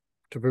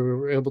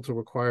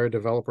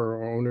developer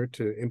or owner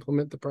to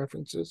implement the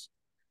preferences.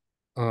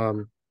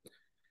 HUD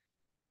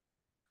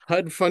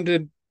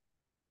funded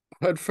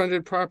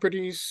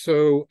properties.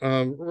 So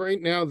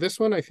right now, this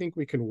one I think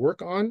we can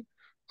work on.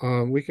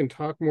 We can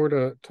talk more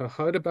to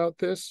HUD about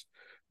this,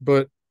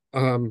 but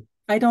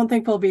I don't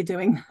think we'll be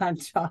doing that,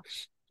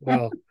 Josh.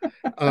 Well,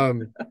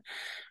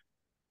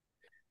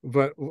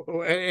 but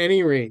at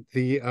any rate,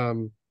 the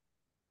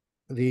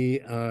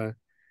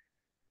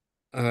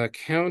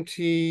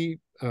county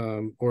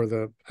or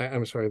the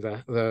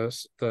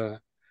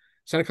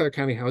Santa Clara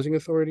County Housing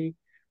Authority,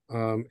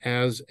 they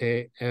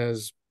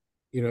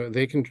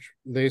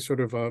sort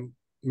of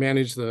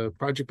manage the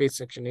project-based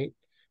Section 8,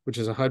 which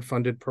is a HUD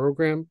funded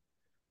program,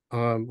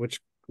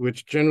 which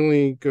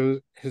generally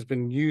has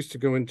been used to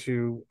go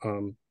into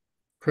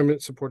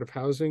permanent supportive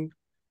housing.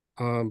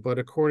 But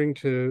according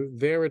to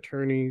their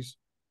attorneys,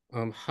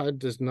 HUD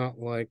does not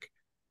like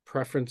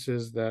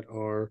preferences that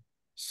are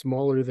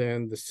smaller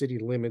than the city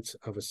limits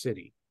of a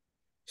city.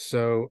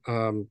 So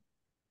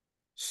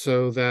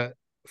that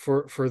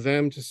for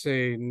them to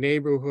say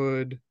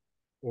neighborhood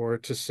or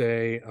to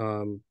say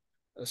a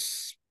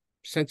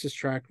census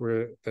tract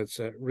where that's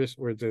at risk,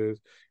 where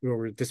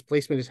where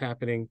displacement is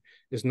happening,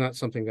 is not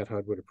something that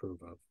HUD would approve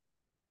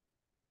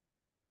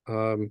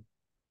of.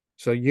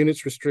 So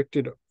units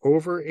restricted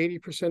over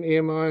 80%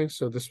 AMI.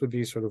 So this would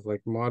be sort of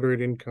like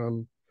moderate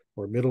income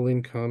or middle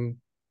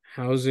income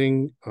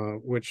housing,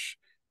 which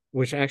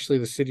actually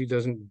the city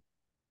doesn't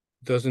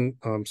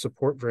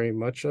support very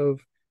much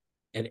of,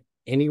 and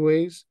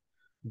anyways.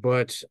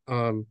 But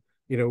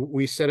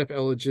we set up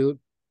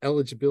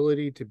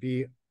eligibility to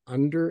be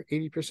under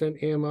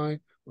 80% AMI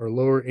or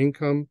lower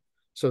income.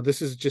 So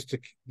this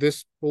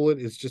bullet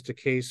is just a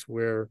case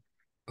where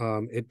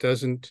it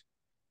doesn't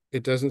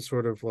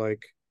sort of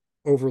like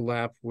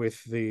overlap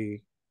with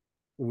the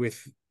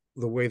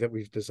way that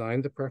we've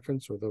designed the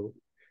preference, or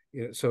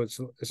so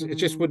it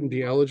just wouldn't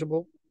be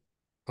eligible.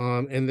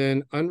 And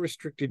then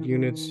unrestricted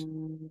units,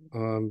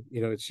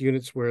 it's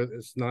units where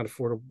it's not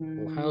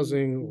affordable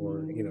housing,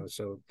 or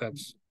so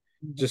that's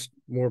just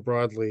more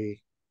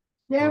broadly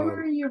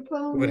Sarah, your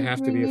phone would is have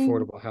to be ringing.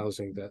 affordable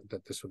housing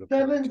that this would apply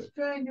Seven's to.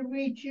 trying to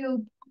reach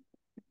you.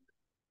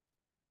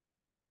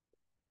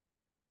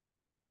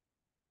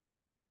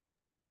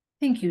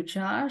 Thank you,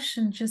 Josh.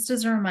 And just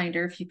as a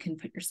reminder, if you can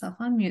put yourself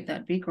on mute,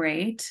 that'd be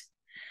great.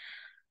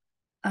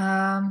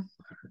 All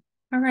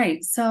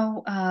right.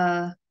 So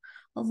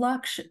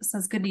Laksh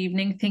says, good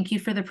evening. Thank you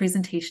for the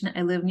presentation.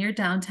 I live near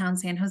downtown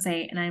San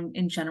Jose, and I'm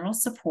in general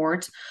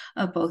support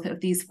of both of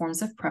these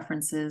forms of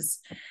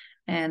preferences.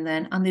 And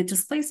then on the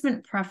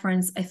displacement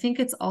preference, I think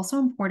it's also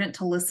important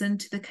to listen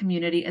to the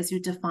community as you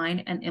define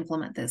and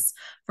implement this.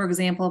 For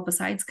example,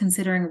 besides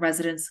considering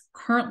residents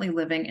currently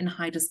living in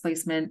high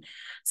displacement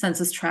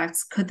census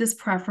tracts, could this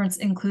preference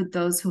include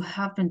those who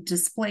have been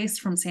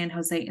displaced from San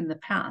Jose in the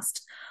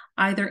past,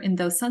 either in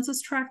those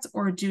census tracts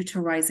or due to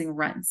rising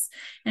rents?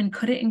 And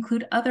could it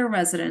include other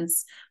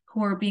residents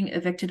who are being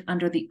evicted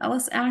under the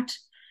Ellis Act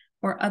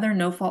or other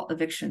no-fault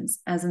evictions,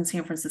 as in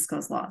San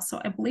Francisco's law?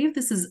 So I believe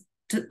this is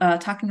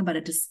talking about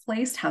a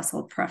displaced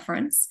household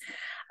preference.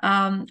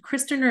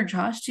 Kristen or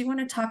Josh, do you want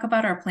to talk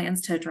about our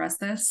plans to address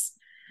this?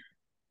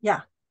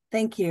 Yeah,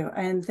 thank you.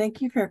 And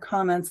thank you for your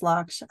comments,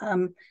 Laksh.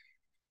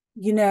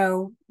 You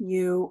know,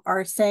 you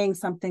are saying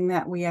something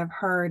that we have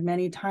heard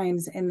many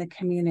times in the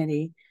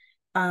community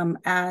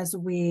as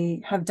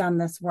we have done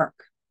this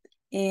work.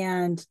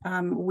 And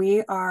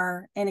we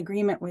are in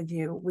agreement with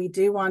you. We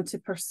do want to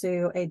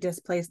pursue a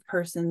displaced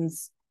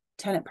person's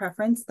tenant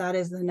preference. That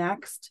is the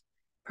next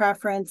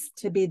preference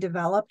to be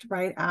developed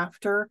right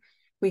after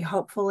we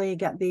hopefully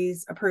get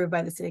these approved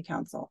by the city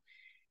council.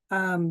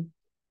 And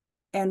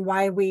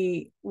why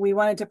we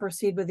wanted to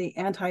proceed with the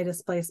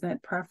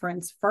anti-displacement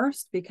preference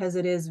first, because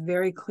it is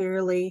very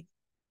clearly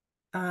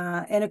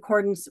in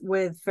accordance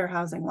with fair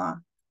housing law.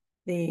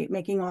 The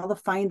making all the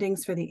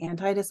findings for the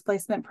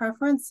anti-displacement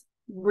preference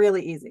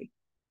really easy.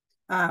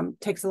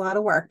 Takes a lot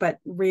of work, but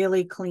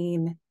really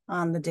clean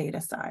on the data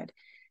side.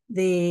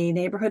 The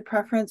neighborhood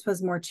preference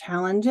was more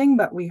challenging,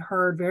 but we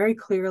heard very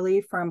clearly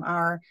from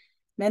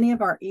many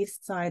of our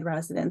East Side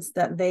residents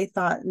that they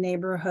thought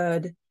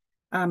neighborhood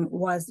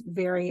was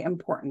very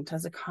important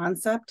as a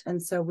concept.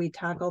 And so we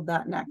tackled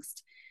that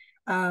next.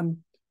 And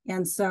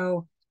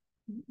so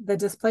the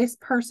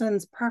displaced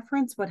person's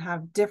preference would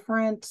have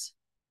different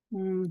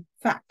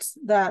facts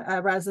that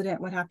a resident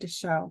would have to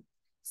show.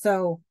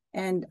 So,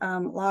 and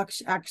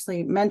Laksh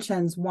actually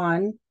mentions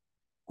one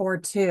or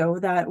two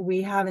that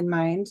we have in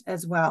mind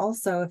as well.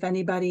 So if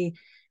anybody,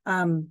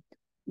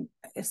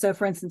 so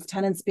for instance,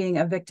 tenants being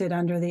evicted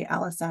under the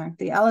Ellis Act.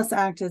 The Ellis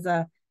Act is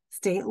a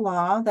state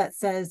law that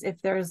says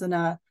if there's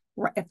a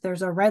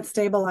rent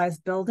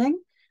stabilized building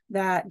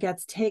that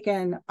gets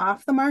taken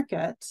off the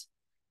market,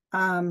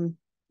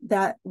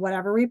 that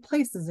whatever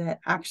replaces it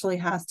actually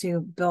has to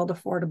build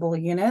affordable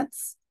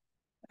units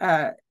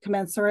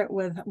commensurate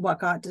with what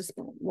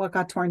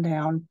got torn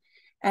down.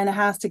 And it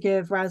has to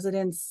give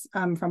residents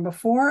from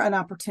before an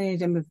opportunity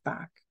to move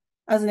back,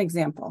 as an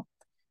example.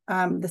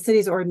 The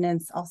city's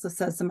ordinance also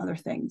says some other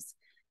things.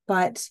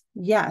 But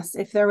yes,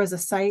 if there was a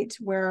site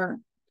where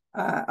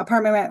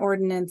apartment rent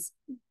ordinance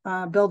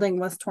building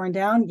was torn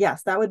down,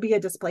 yes, that would be a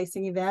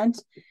displacing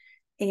event.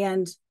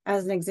 And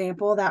as an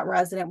example, that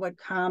resident would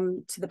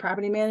come to the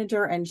property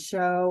manager and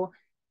show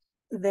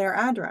their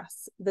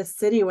address. The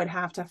city would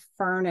have to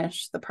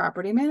furnish the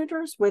property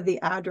managers with the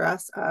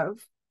address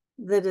of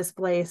the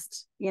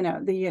displaced,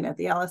 the unit,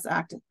 the Ellis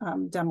Act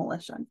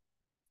demolition,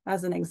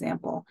 as an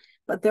example.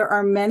 But there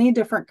are many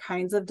different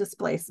kinds of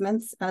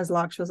displacements, as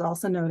Laksh was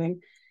also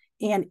noting,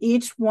 and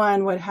each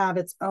one would have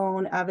its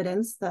own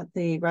evidence that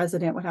the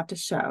resident would have to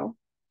show.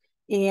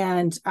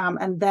 And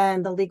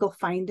then the legal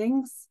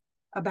findings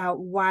about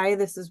why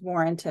this is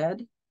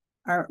warranted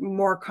are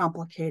more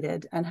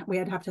complicated, and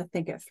we'd have to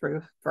think it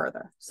through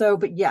further. So,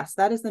 but yes,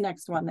 that is the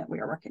next one that we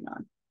are working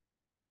on.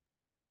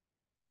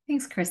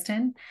 Thanks,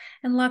 Kristen.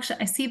 And Laksh,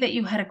 I see that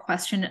you had a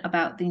question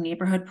about the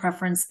neighborhood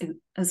preference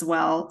as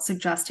well,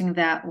 suggesting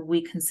that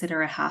we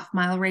consider a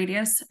half-mile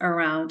radius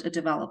around a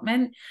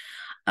development.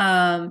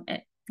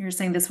 You're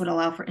saying this would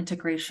allow for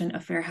integration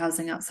of fair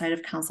housing outside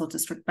of council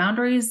district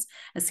boundaries,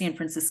 as San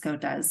Francisco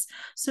does.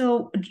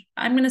 So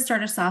I'm going to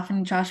start us off,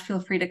 and Josh, feel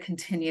free to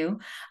continue.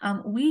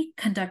 We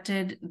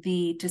conducted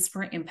the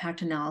disparate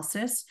impact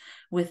analysis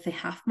with the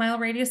half-mile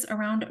radius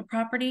around a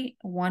property,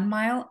 1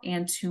 mile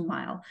and 2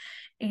 mile.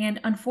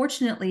 And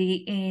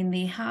unfortunately, in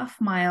the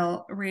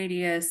half-mile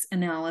radius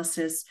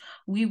analysis,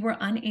 we were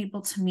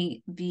unable to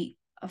meet the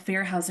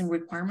fair housing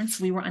requirements.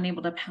 We were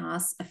unable to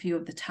pass a few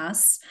of the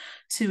tests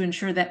to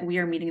ensure that we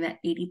are meeting that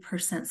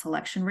 80%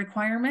 selection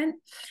requirement.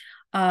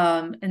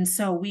 And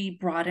so we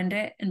broadened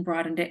it, and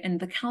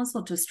the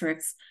council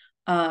districts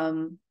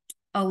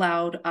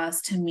allowed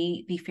us to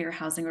meet the fair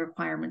housing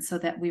requirements, so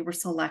that we were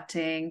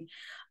selecting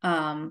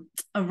a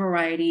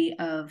variety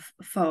of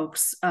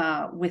folks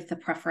with the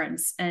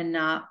preference, and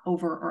not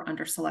over or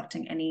under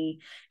selecting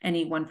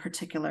any one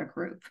particular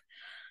group.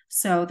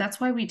 So that's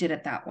why we did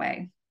it that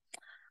way.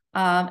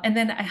 And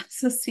then I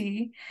also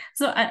see,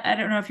 so I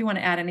don't know if you want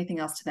to add anything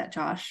else to that,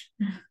 Josh.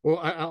 Well,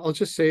 I'll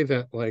just say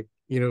that,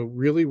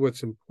 really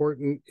what's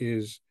important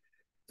is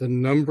the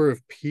number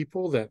of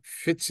people that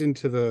fits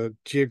into the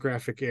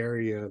geographic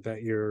area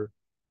that you're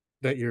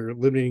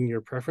limiting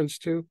your preference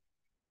to.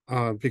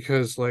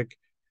 Because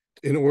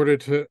in order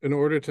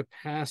to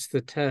pass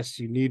the test,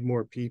 you need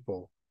more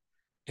people.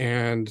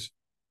 And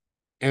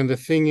the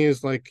thing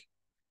is, like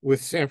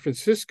with San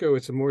Francisco,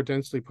 it's a more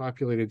densely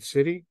populated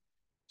city.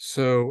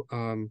 So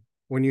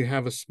when you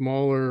have a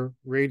smaller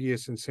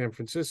radius in San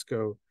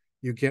Francisco,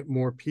 you get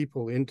more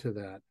people into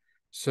that.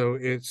 So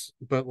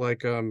but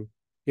like the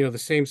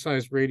same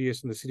size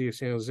radius in the city of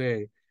San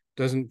Jose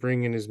doesn't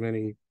bring in as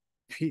many.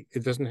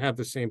 It doesn't have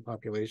the same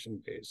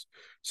population base,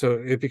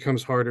 so it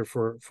becomes harder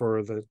for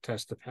the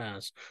test to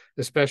pass,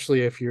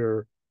 especially if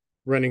you're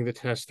running the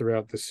test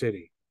throughout the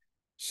city.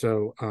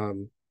 So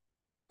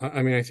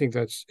I mean, I think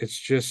it's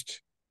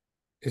just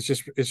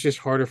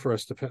harder for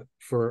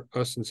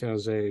us in San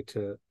Jose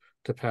to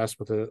pass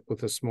with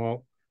a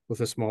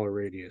smaller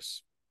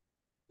radius.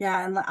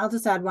 Yeah, and I'll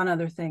just add one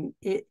other thing.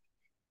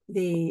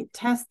 The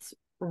tests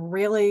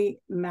really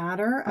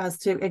matter as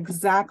to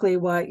exactly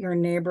what your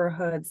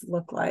neighborhoods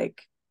look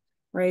like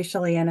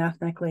racially and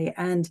ethnically.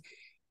 And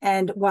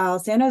while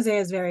San Jose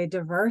is very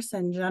diverse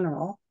in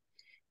general,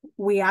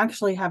 we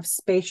actually have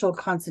spatial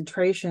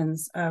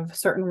concentrations of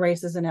certain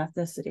races and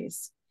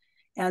ethnicities.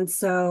 And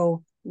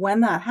so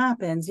when that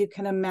happens, you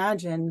can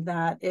imagine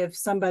that if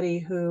somebody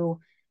who,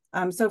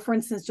 so for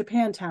instance,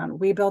 Japantown,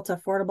 we built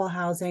affordable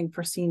housing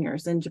for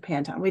seniors in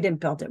Japantown. We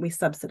didn't build it, we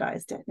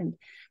subsidized it, and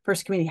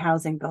First Community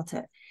Housing built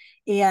it.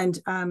 And,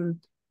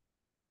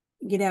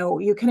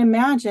 you can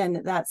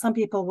imagine that some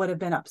people would have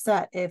been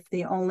upset if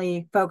the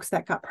only folks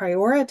that got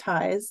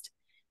prioritized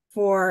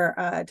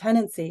for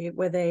tenancy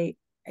with a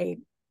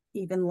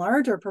even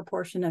larger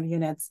proportion of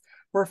units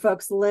were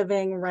folks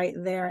living right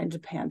there in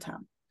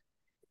Japantown.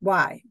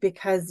 Why?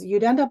 Because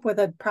you'd end up with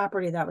a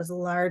property that was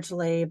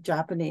largely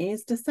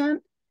Japanese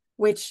descent,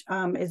 which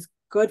is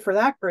good for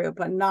that group,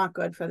 but not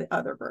good for the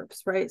other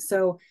groups, right?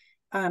 So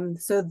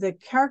the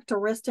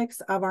characteristics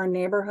of our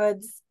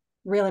neighborhoods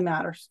really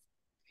matters.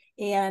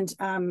 And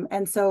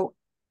so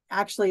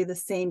actually the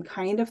same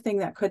kind of thing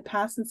that could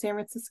pass in San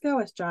Francisco,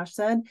 as Josh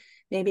said,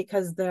 maybe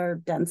because their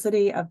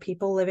density of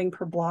people living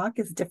per block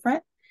is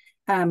different,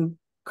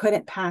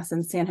 couldn't pass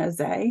in San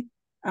Jose,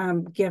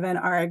 given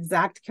our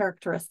exact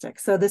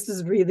characteristics. So this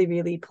is really,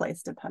 really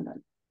place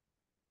dependent.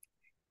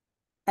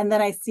 And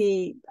then I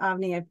see,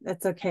 Avni,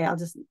 it's okay, I'll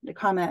just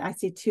comment. I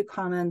see two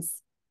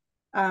comments,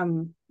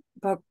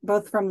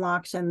 both from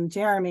Laksh and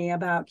Jeremy,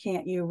 about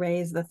can't you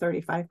raise the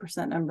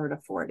 35% number to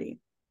 40?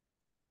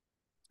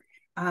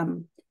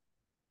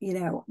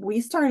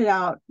 We started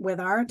out with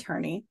our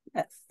attorney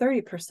at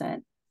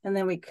 30%, and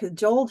then we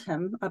cajoled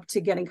him up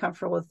to getting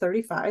comfortable with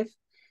 35.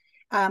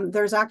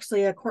 There's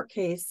actually a court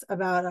case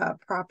about a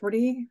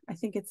property, I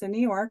think it's in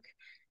New York,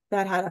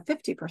 that had a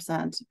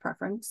 50%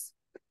 preference.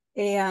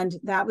 And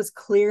that was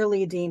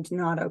clearly deemed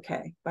not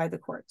okay by the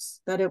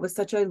courts, that it was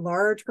such a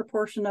large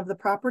proportion of the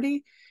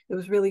property. It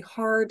was really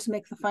hard to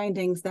make the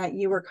findings that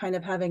you were kind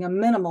of having a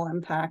minimal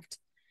impact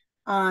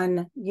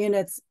on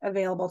units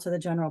available to the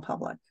general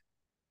public.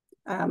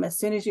 As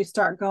soon as you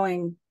start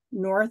going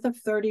north of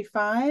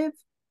 35,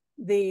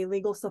 the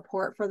legal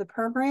support for the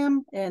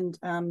program and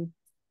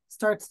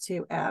starts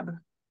to ebb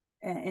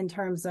in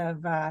terms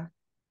of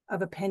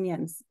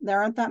opinions. There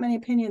aren't that many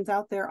opinions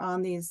out there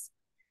on these,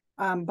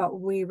 but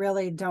we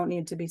really don't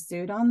need to be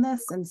sued on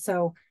this. And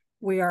so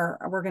we're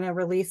going to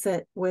release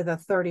it with a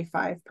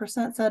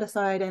 35% set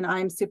aside. And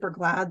I'm super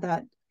glad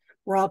that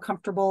we're all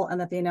comfortable and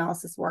that the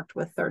analysis worked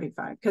with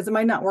 35, because it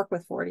might not work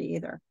with 40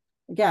 either.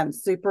 Again,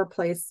 super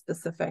place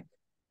specific,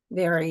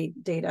 very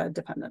data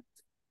dependent.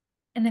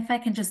 And if I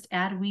can just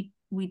add,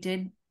 we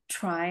did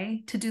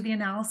try to do the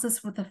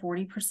analysis with a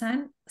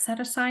 40%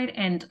 set aside,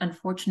 and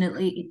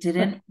unfortunately it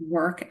didn't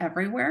work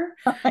everywhere.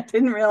 I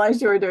didn't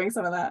realize you were doing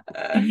some of that.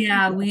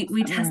 Yeah, we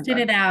tested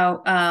it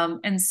out.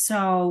 And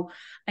so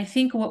I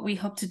think what we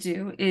hope to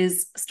do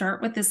is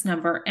start with this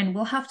number, and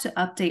we'll have to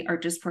update our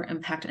disparate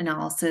impact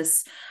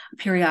analysis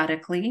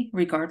periodically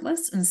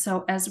regardless. And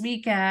so as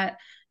we get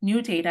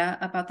new data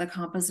about the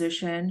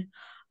composition,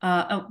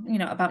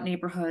 about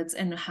neighborhoods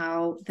and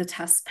how the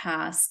tests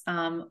pass,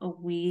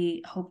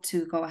 we hope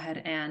to go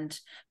ahead and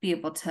be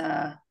able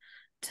to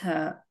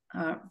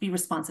be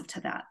responsive to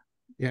that.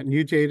 Yeah,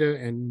 new data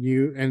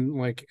and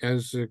like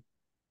as the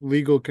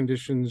legal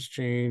conditions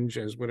change,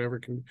 as whatever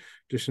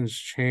conditions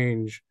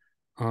change,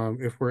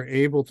 if we're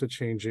able to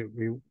change it,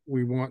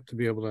 we want to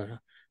be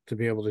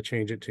able to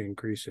change it to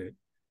increase it.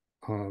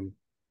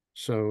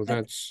 So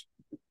that's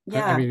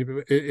yeah. I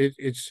mean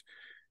it's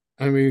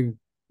I mean.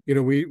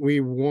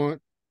 We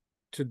want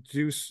to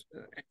do,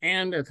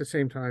 and at the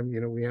same time,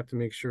 we have to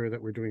make sure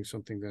that we're doing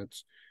something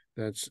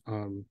that's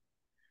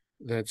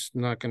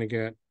not going to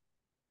get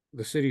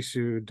the city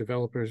sued,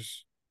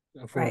 developers,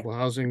 affordable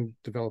housing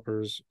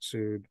developers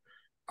sued.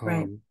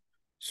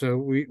 So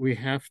we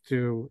have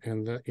to,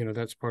 and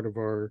that's part of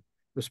our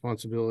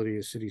responsibility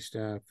as city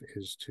staff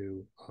is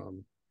to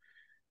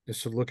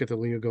look at the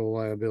legal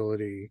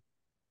liability,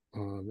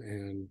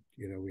 and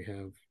we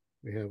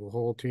have a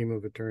whole team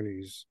of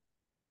attorneys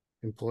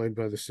employed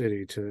by the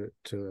city to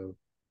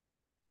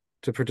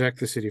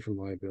protect the city from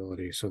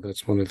liability. So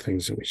that's one of the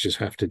things that we just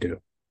have to do.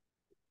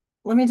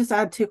 let me just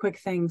add two quick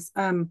things.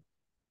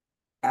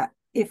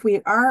 If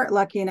we are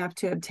lucky enough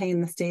to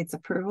obtain the state's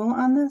approval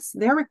on this,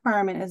 their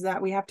requirement is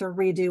that we have to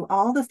redo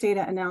all this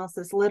data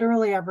analysis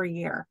literally every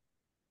year.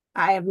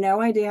 I have no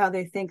idea how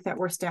they think that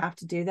we're staffed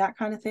to do that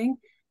kind of thing,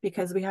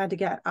 because we had to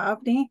get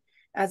Avni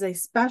as a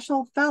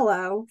special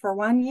fellow for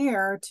 1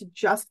 year to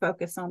just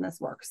focus on this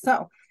work.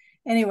 So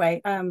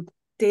anyway,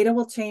 data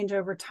will change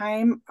over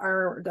time.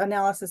 Our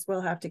analysis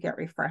will have to get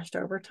refreshed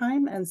over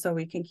time. And so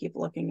we can keep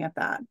looking at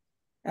that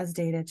as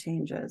data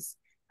changes.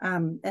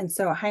 And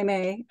so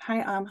Jaime,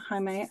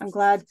 Jaime, I'm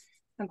glad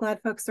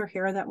folks are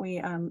here that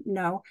we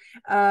know.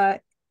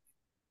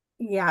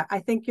 Yeah, I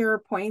think your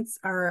points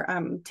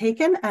are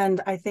taken,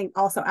 and I think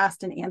also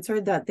asked and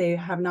answered that they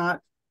have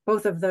not,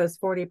 both of those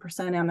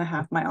 40% and the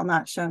half mile,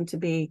 not shown to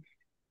be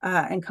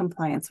in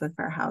compliance with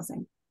fair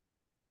housing.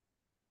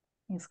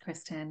 Thanks,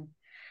 Kristen.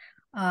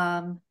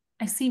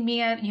 I see,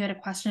 Mia, you had a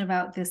question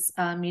about this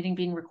meeting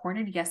being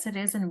recorded. Yes, it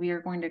is, and we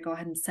are going to go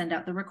ahead and send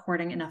out the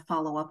recording in a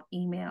follow-up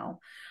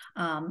email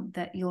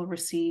that you'll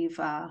receive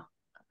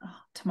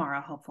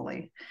tomorrow,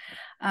 hopefully.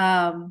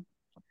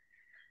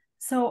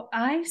 So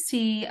I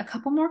see a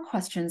couple more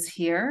questions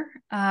here.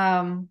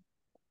 I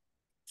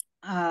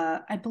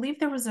believe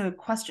there was a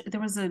question, there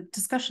was a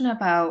discussion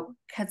about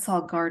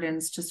Quetzal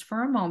Gardens just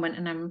for a moment,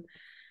 and I'm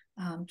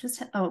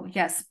oh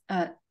yes,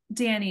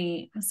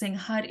 Danny was saying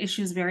HUD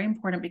issue is very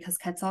important because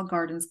Quetzal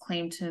Gardens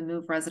claimed to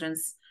move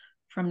residents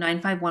from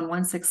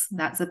 95116,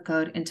 that zip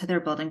code, into their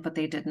building, but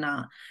they did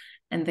not,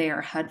 and they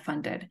are HUD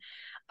funded.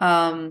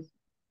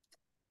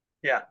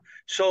 Yeah.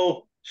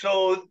 So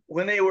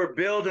when they were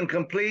built and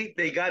complete,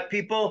 they got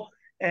people,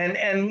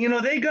 and you know,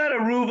 they got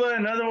Aruba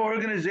and other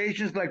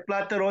organizations like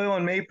Plata Arroyo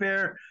and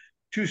Mayfair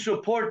to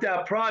support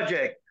that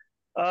project.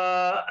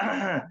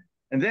 And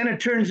then it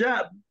turns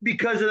out,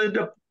 because of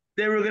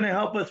they were going to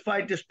help us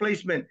fight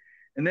displacement,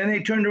 and then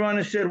they turned around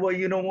and said, well,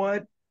 you know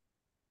what?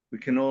 We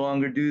can no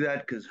longer do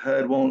that because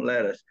HUD won't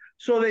let us.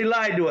 So they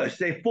lied to us.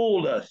 They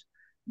fooled us.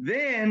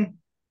 Then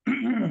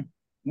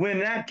when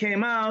that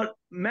came out,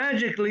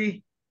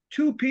 magically,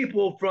 2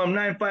 people from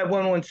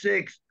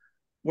 95116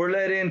 were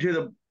let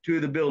into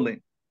the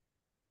building.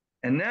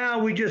 And now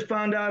we just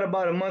found out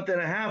about a month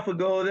and a half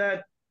ago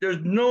that there's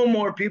no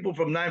more people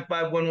from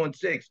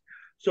 95116.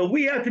 So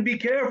we have to be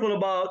careful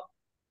about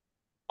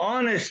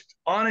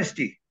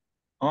honesty,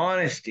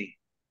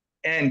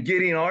 and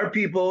getting our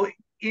people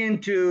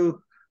into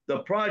the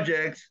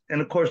projects.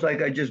 And of course,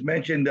 like I just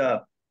mentioned,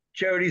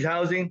 charities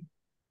housing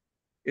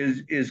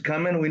is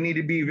coming. We need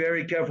to be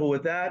very careful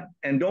with that.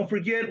 And don't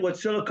forget what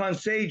Silicon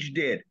Sage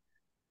did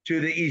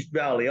to the East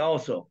Valley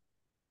also.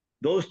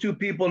 Those 2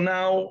 people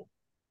now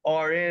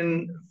are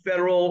in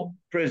federal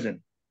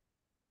prison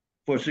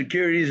for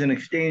Securities and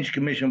Exchange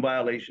Commission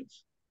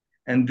violations.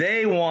 And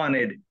they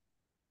wanted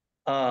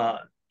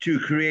to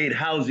create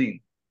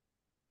housing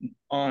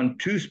on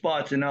 2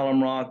 spots in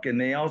Alum Rock, and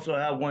they also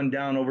have one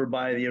down over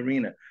by the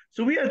arena.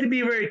 So we have to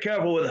be very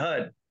careful with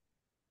HUD.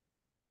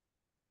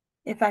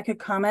 If I could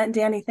comment,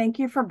 Danny, thank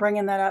you for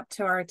bringing that up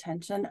to our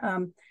attention.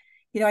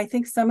 You know, I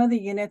think some of the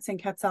units in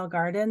Quetzal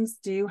Gardens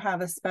do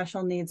have a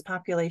special needs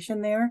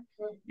population there.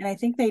 And I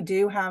think they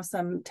do have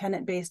some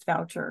tenant-based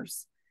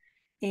vouchers,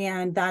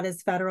 and that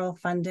is federal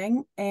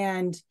funding.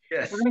 And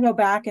yes, we're going to go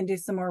back and do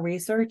some more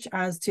research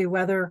as to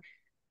whether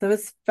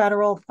those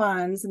federal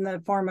funds in the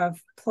form of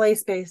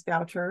place-based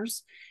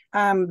vouchers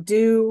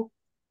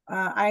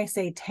I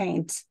say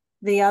taint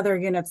the other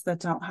units that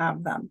don't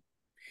have them.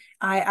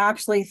 I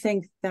actually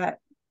think that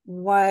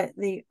what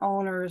the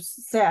owners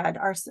said,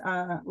 our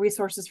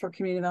resources for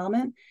community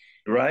development,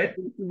 right?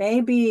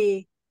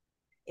 Maybe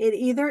it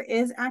either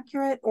is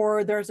accurate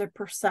or there's a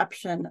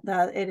perception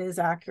that it is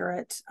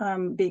accurate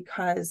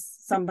because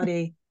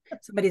somebody's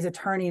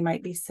attorney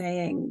might be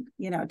saying,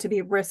 you know, to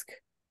be risk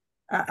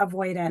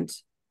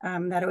avoidant,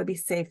 that it would be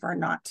safer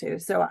not to.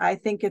 So I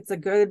think it's a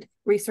good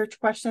research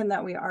question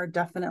that we are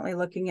definitely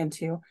looking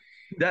into.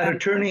 That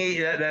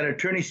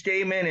attorney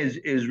statement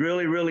is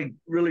really, really,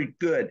 really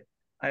good.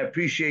 I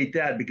appreciate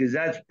that, because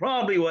that's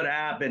probably what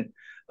happened.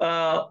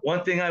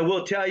 One thing I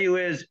will tell you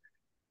is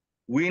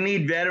we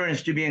need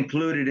veterans to be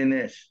included in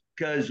this,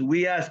 because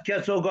we asked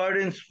Quetzal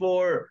Gardens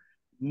for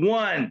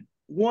one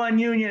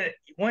unit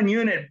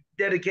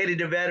dedicated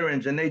to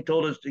veterans, and they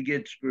told us to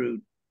get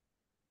screwed.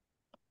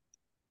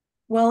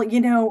 Well,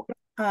 you know,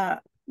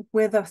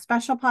 with a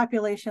special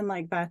population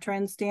like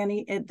veterans,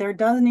 Danny, there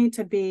does need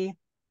to be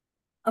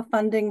a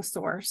funding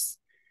source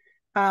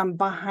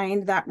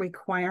behind that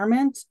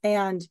requirement.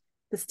 And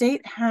the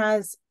state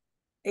has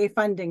a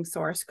funding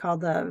source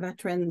called the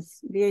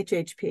Veterans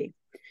VHHP.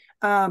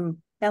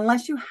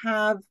 Unless you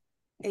have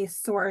a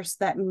source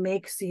that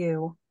makes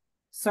you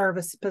serve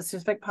a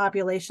specific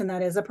population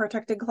that is a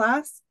protected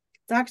class,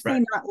 it's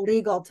actually not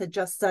legal to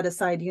just set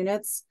aside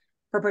units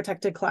for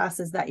protected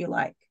classes that you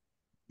like.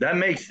 That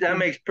makes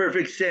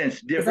perfect sense.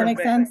 Does that make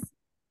sense?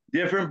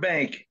 Different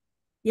bank.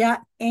 Yeah,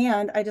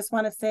 and I just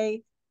want to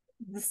say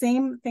the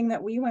same thing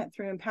that we went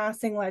through in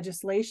passing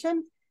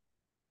legislation,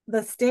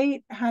 the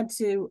state had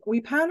to,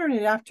 we patterned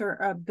it after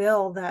a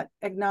bill that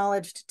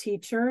acknowledged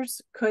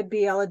teachers could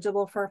be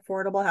eligible for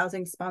affordable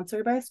housing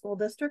sponsored by school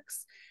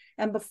districts.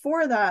 And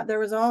before that, there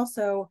was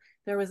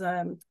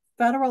a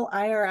federal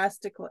IRS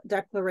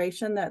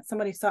declaration that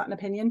somebody sought an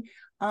opinion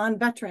on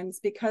veterans,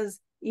 because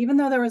even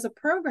though there was a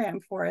program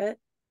for it,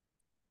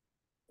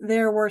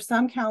 there were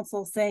some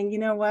councils saying, you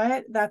know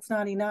what, that's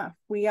not enough.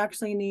 We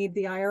actually need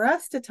the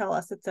IRS to tell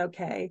us it's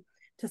okay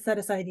to set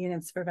aside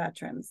units for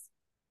veterans.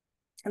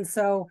 And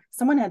so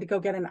someone had to go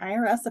get an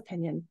IRS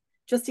opinion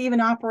just to even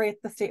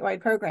operate the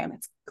statewide program.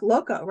 It's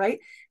loco, right?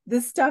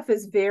 This stuff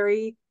is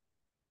very,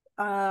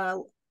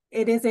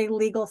 it is a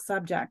legal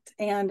subject.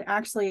 And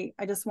actually,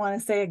 I just want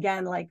to say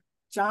again, like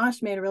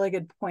Josh made a really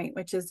good point,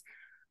 which is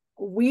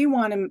we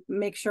want to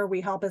make sure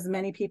we help as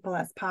many people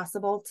as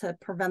possible to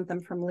prevent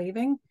them from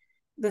leaving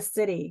the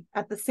city.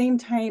 At the same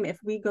time, if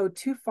we go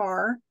too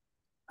far,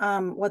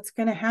 what's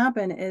going to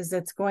happen is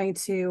it's going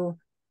to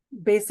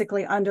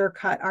basically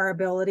undercut our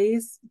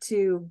abilities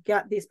to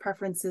get these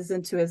preferences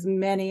into as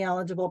many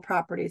eligible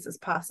properties as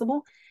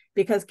possible,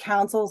 because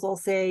councils will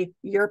say,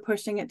 you're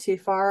pushing it too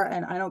far,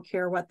 and I don't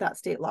care what that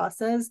state law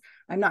says.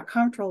 I'm not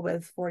comfortable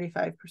with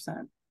 45%.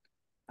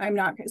 I'm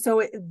not.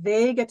 So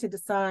they get to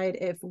decide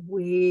if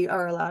we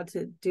are allowed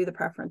to do the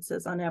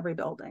preferences on every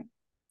building.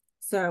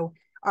 So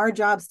our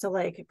job's to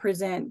like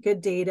present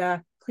good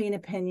data, clean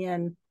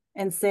opinion,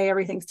 and say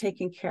everything's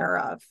taken care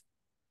of,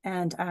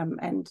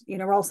 and you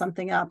know, roll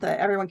something out that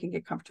everyone can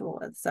get comfortable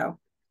with. So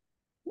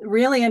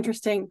really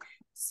interesting.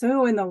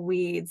 So in the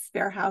weeds,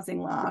 fair housing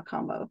law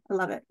combo. I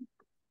love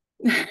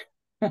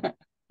it.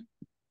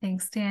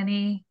 Thanks,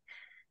 Danny.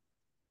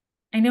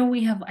 I know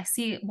I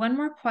see one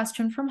more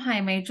question from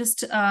Jaime.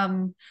 Just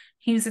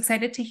he was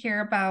excited to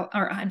hear about,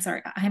 or I'm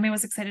sorry, Jaime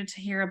was excited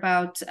to hear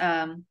about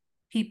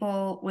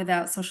people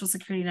without social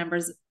security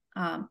numbers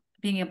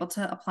being able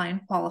to apply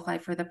and qualify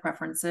for the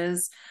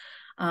preferences,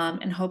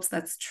 and hopes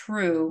that's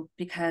true,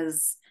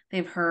 because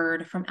they've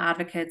heard from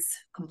advocates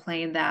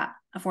complain that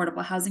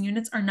affordable housing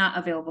units are not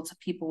available to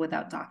people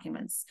without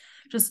documents.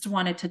 Just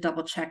wanted to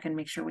double check and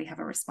make sure we have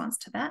a response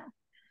to that.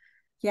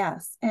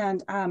 Yes,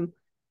 and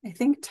I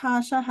think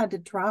Tasha had to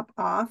drop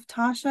off.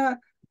 Tasha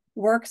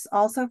works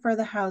also for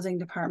the housing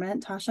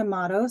department, Tasha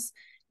Matos,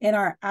 in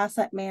our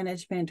asset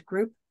management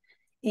group.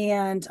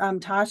 And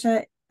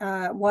Tasha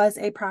was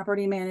a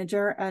property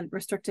manager at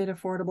Restricted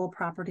Affordable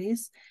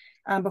Properties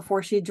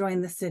before she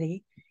joined the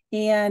city.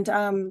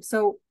 And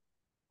so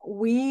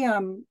we,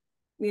 you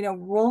know,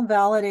 we'll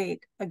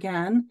validate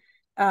again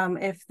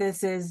if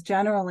this is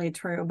generally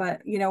true.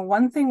 But, you know,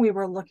 one thing we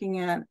were looking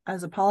at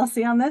as a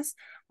policy on this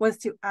was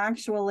to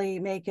actually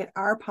make it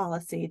our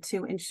policy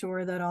to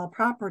ensure that all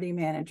property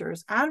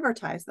managers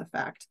advertise the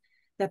fact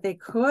that they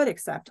could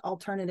accept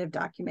alternative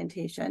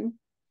documentation,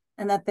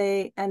 and that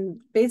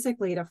and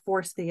basically to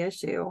force the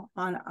issue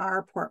on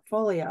our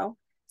portfolio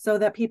so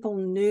that people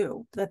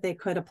knew that they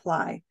could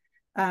apply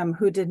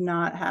who did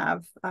not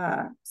have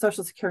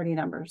social security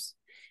numbers.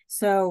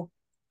 So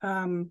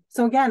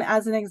again,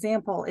 as an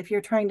example, if you're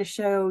trying to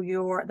show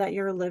that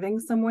you're living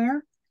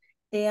somewhere,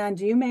 and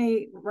you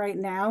may right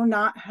now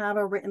not have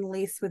a written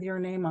lease with your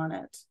name on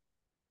it,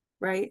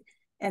 right?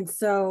 And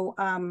so,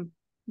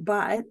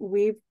 but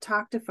we've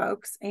talked to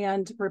folks,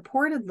 and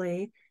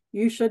reportedly,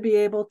 you should be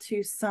able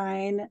to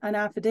sign an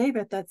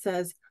affidavit that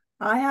says,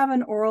 I have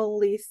an oral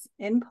lease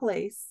in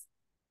place.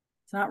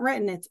 It's not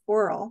written, it's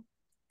oral,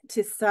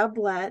 to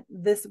sublet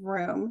this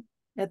room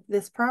at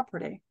this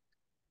property.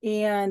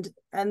 And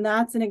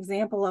that's an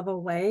example of a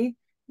way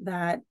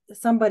that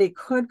somebody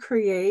could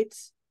create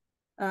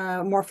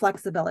more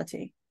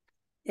flexibility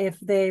if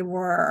they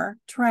were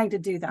trying to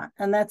do that.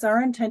 And that's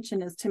our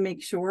intention, is to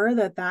make sure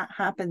that that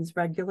happens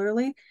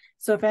regularly.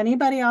 So if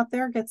anybody out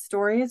there gets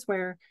stories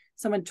where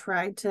someone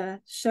tried to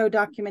show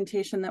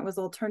documentation that was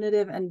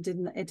alternative and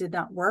it did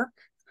not work,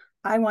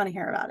 I want to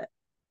hear about it.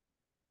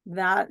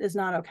 That is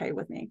not okay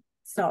with me.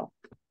 So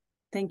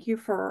thank you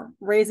for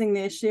raising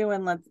the issue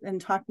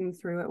and talking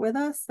through it with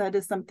us. That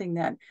is something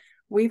that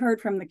we've heard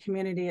from the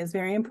community is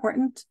very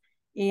important.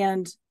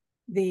 And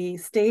the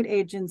state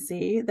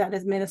agency that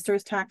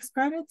administers tax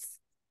credits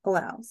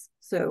allows.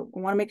 So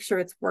we want to make sure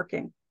it's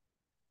working.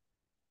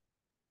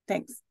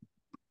 Thanks.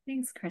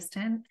 Thanks,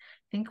 Kristen.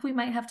 I think we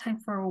might have time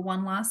for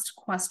one last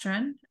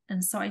question.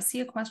 And so I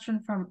see a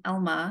question from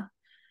Elma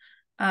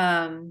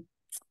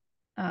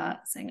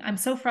saying, I'm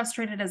so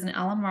frustrated as an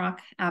Alum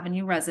Rock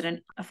Avenue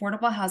resident.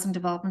 Affordable housing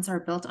developments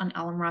are built on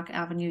Alum Rock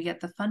Avenue,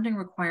 yet the funding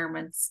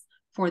requirements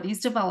for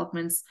these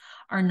developments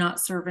are not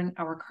serving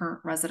our current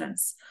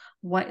residents.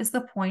 What is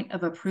the point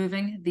of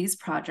approving these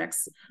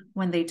projects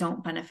when they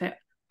don't benefit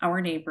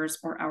our neighbors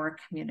or our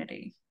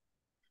community?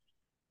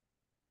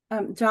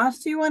 Josh,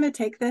 do you want to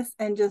take this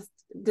and just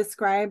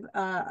describe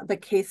the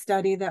case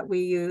study that we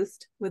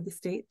used with the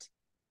state?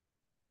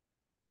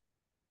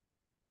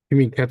 You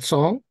mean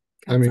Quetzal?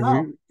 I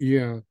mean,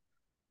 yeah.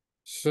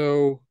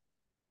 So,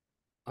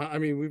 I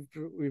mean,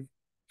 we've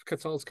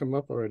Quetzal's come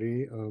up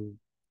already.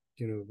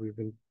 You know, we've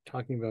been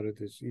talking about it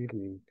this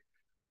evening.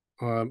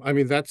 I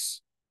mean,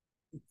 that's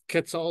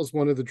Quetzal is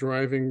one of the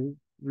driving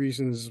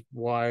reasons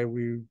why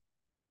we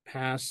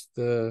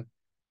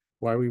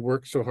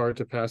worked so hard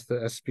to pass the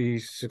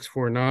SB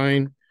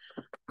 649.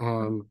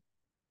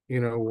 You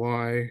know,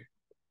 why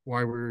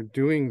we're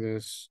doing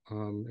this.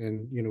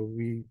 And you know,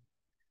 we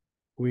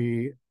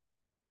we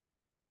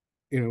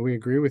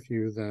agree with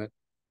you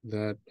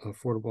that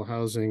affordable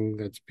housing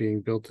that's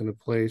being built in a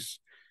place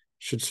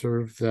should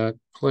serve that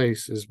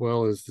place as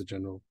well as the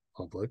general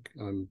public.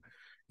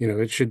 You know,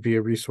 it should be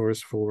a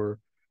resource for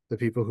the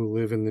people who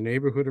live in the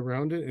neighborhood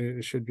around it, and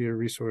it should be a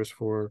resource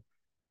for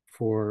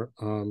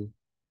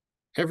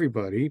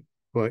everybody.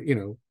 But you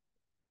know,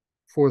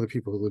 for the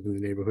people who live in the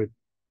neighborhood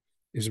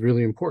is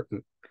really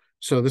important.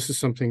 So this is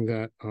something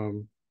that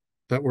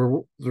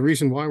the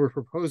reason why we're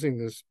proposing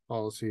this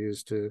policy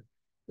is to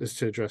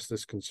address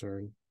this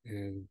concern,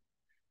 and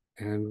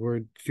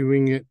we're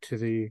doing it to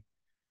the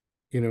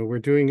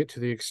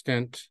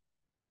extent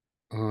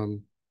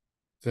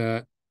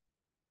that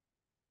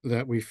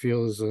we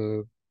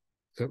feel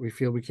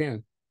we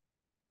can.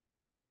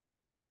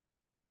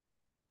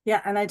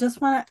 Yeah, and I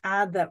just want to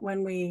add that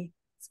when we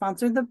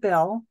sponsored the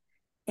bill,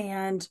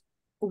 and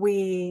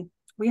we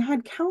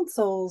had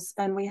councils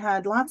and we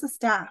had lots of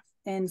staff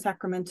in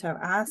Sacramento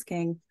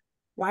asking,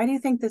 why do you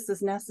think this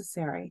is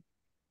necessary?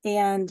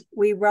 And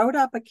we wrote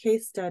up a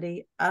case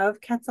study of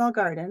Quetzal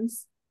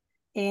Gardens,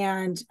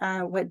 and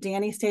what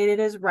Danny stated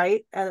is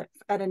right. At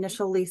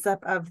initial lease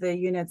up of the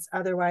units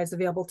otherwise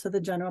available to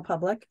the general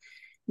public,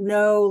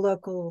 no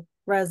local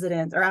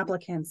residents or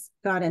applicants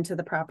got into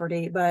the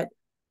property, but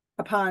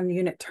upon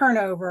unit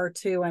turnover,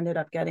 2 ended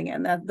up getting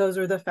in. Those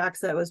are the facts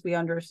that we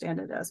understand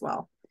it as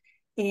well.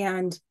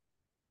 And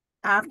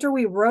after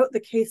we wrote the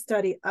case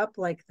study up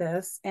like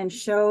this and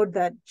showed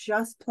that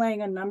just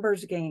playing a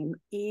numbers game,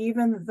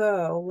 even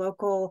though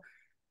local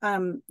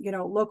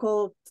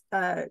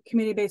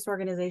community-based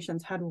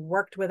organizations had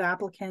worked with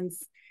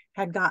applicants,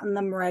 had gotten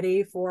them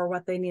ready for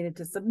what they needed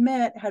to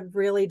submit, had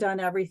really done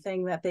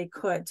everything that they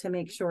could to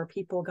make sure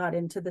people got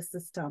into the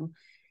system,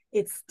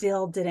 it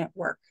still didn't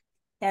work.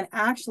 And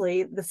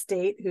actually, the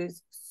state,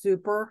 who's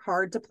super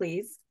hard to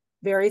please,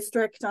 very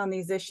strict on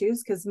these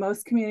issues, because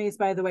most communities,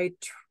 by the way,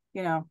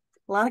 a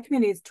lot of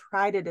communities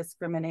try to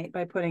discriminate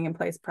by putting in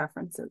place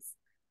preferences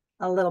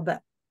a little bit.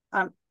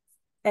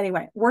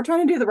 Anyway, we're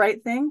trying to do the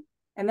right thing.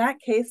 And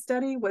that case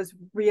study was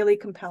really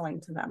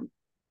compelling to them.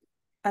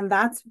 And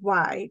that's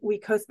why we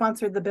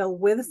co-sponsored the bill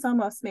with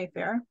Somos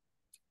Mayfair.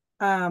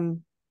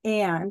 And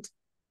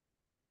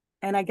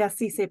I guess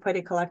CC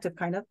Puede Collective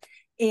kind of.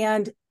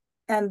 And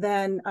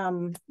then,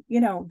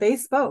 they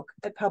spoke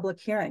at public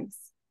hearings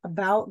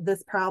about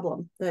this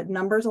problem, that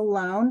numbers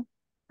alone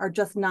are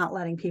just not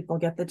letting people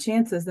get the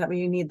chances that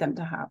we need them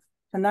to have.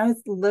 And that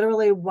is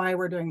literally why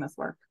we're doing this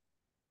work.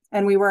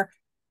 And we were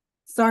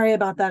sorry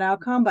about that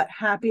outcome, but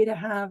happy to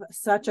have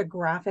such a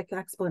graphic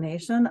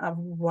explanation of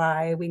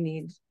why we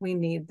need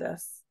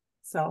this.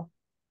 So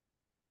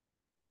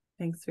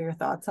thanks for your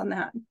thoughts on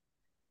that.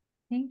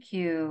 Thank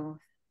you.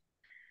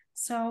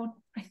 So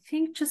I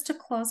think just to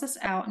close us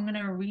out, I'm going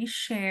to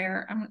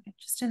reshare, I'm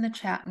just in the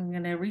chat, I'm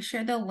going to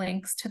reshare the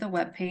links to the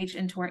webpage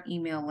into our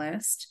email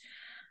list.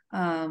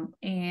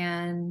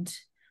 And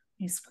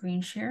you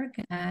screen share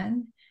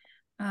again.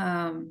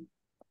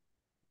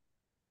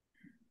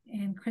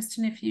 And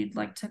Kristen, if you'd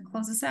like to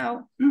close us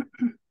out,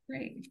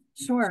 great.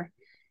 Sure.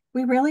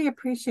 We really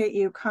appreciate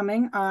you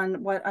coming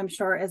on what I'm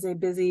sure is a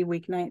busy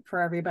weeknight for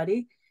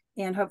everybody.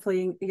 And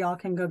hopefully y'all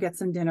can go get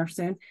some dinner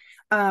soon,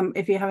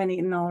 if you haven't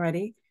eaten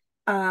already.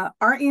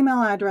 Our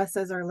email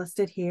addresses are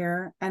listed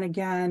here. And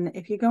again,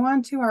 if you go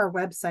onto our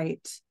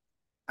website,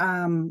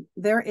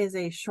 there is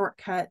a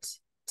shortcut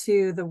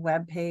to the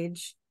web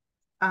page,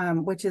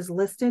 which is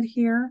listed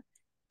here.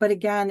 But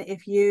again,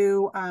 if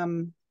you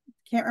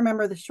can't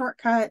remember the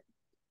shortcut,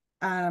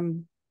 at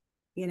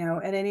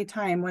any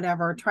time,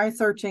 whatever, try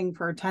searching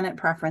for tenant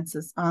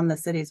preferences on the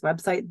city's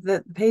website.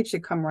 The page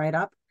should come right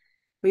up.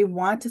 We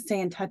want to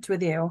stay in touch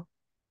with you.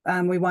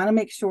 We want to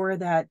make sure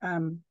that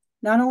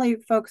not only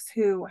folks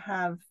who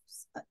have,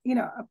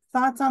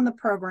 thoughts on the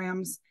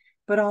programs,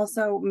 but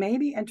also may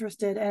be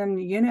interested in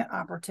unit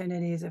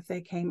opportunities if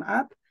they came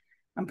up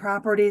on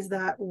properties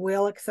that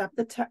will accept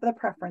the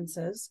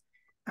preferences.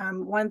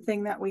 One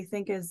thing that we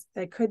think is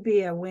that could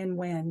be a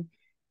win-win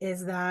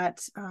is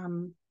that,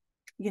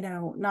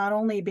 not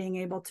only being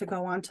able to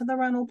go onto the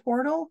rental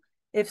portal,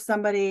 if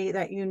somebody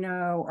that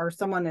or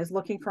someone is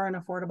looking for an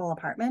affordable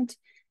apartment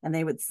and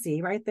they would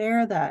see right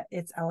there that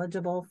it's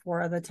eligible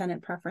for the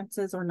tenant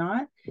preferences or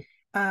not.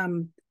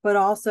 But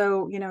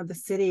also, the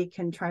city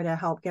can try to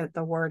help get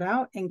the word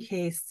out in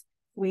case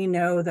we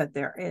know that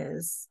there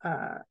is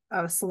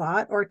a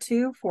slot or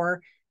two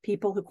for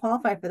people who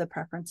qualify for the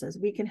preferences.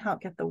 We can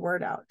help get the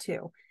word out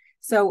too.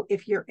 So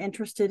if you're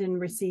interested in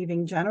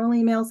receiving general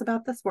emails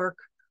about this work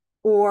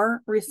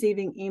or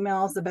receiving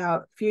emails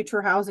about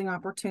future housing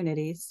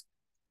opportunities,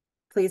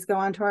 please go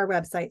onto our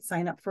website,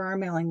 sign up for our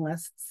mailing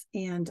lists,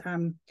 and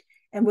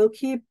we'll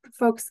keep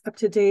folks up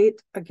to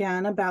date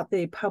again about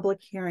the public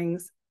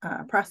hearings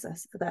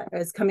process that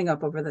is coming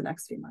up over the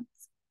next few months.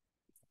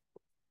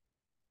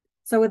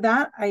 So with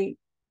that, I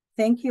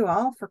thank you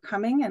all for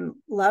coming and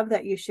love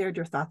that you shared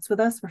your thoughts with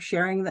us. We're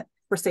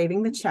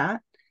saving the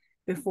chat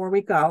before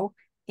we go.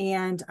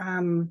 And,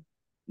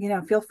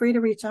 feel free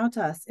to reach out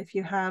to us if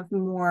you have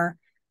more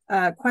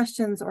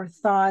questions or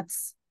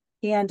thoughts.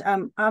 And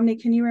Omni,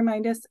 can you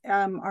remind us,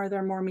 are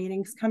there more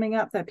meetings coming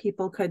up that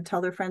people could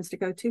tell their friends to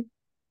go to?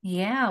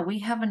 Yeah, we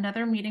have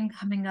another meeting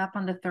coming up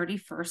on the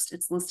 31st.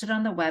 It's listed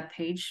on the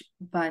webpage,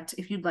 but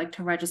if you'd like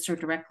to register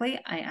directly,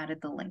 I added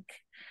the link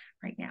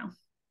right now.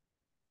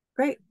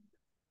 Great.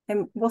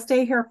 And we'll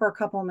stay here for a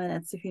couple of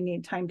minutes if you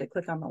need time to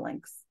click on the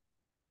links.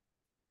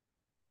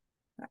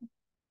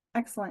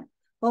 Excellent.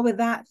 Well, with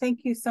that,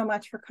 thank you so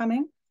much for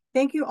coming.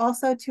 Thank you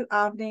also to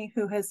Avni,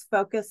 who has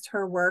focused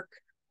her work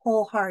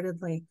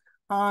wholeheartedly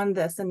on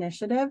this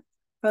initiative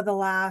for the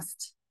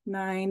last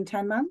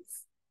 9-10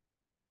 months.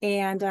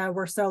 And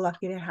we're so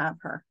lucky to have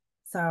her.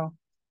 So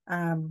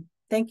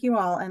thank you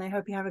all, and I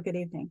hope you have a good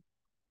evening.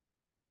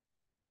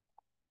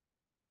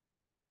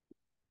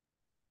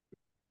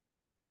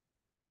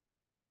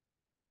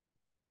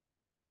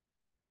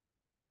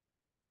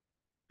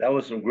 That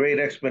was some great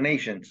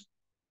explanations.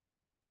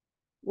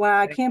 Wow,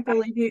 I can't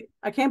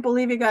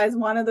believe you guys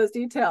wanted those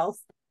details.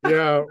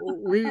 Yeah,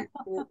 we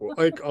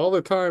like all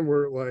the time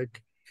we're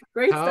like,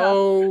 Great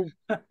how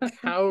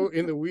stuff.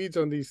 in the weeds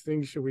on these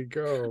things should we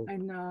go? I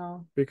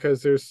know.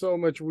 Because there's so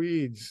much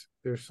weeds.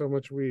 There's so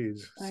much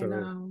weeds. I So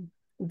know.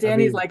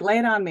 Danny's like, lay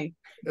it on me.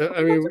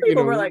 I mean,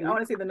 People were like, I want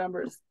to see the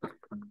numbers.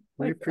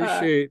 We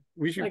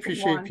should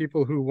appreciate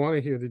people who want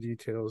to hear the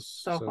details.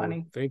 So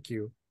funny. Thank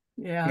you.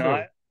 Yeah.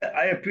 No,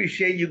 I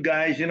appreciate you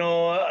guys. A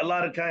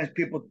lot of times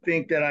people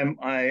think that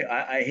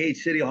I hate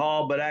City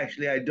Hall, but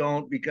actually I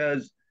don't,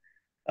 because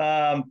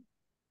I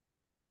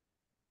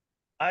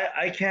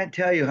can't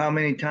tell you how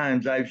many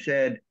times I've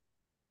said,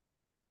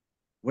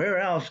 where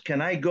else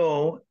can I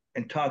go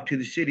and talk to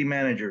the city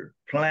manager,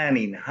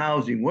 planning,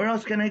 housing? Where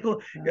else can I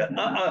go? And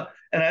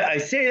I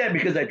say that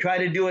because I try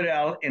to do it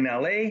out in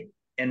LA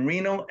and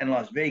Reno and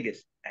Las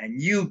Vegas,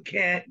 and you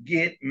can't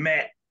get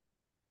met.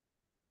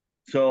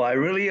 So I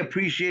really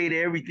appreciate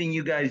everything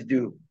you guys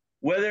do.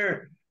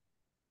 Whether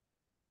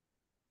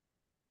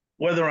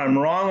I'm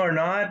wrong or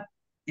not,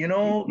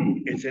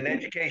 it's an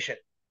education.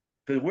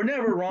 Because we're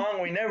never wrong,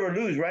 we never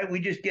lose, right? We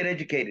just get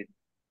educated.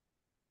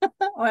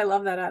 Oh, I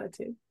love that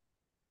attitude.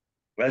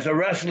 That's a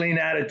wrestling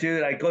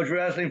attitude. I coached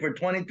wrestling for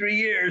 23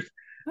 years.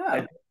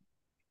 Oh.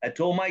 I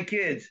told my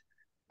kids,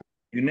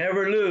 you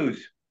never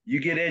lose, you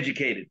get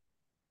educated.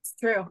 It's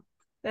true.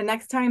 The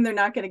next time they're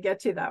not going to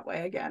get you that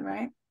way again,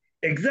 right?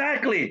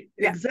 Exactly.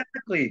 Yeah.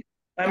 Exactly.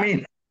 I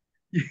mean,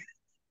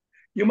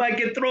 you might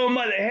get thrown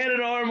by the head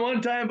and arm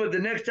one time, but the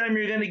next time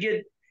you're going to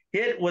get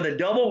hit with a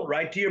double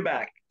right to your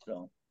back.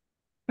 So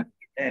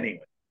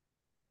anyway.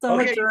 So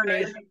okay,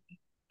 journey. Guys,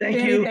 thank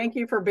Danny, you. Thank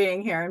you for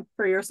being here and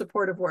for your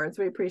supportive words.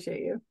 We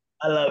appreciate you.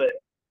 I love it.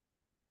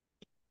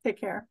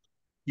 Take care.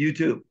 You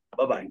too.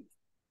 Bye-bye.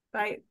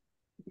 Bye.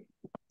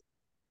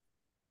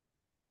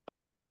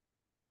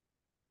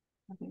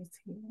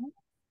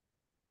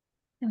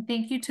 And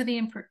thank you to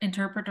the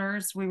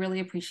interpreters. We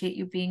really appreciate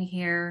you being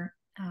here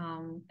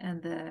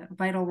and the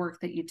vital work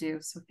that you do.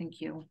 So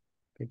thank you.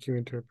 Thank you,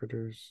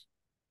 interpreters.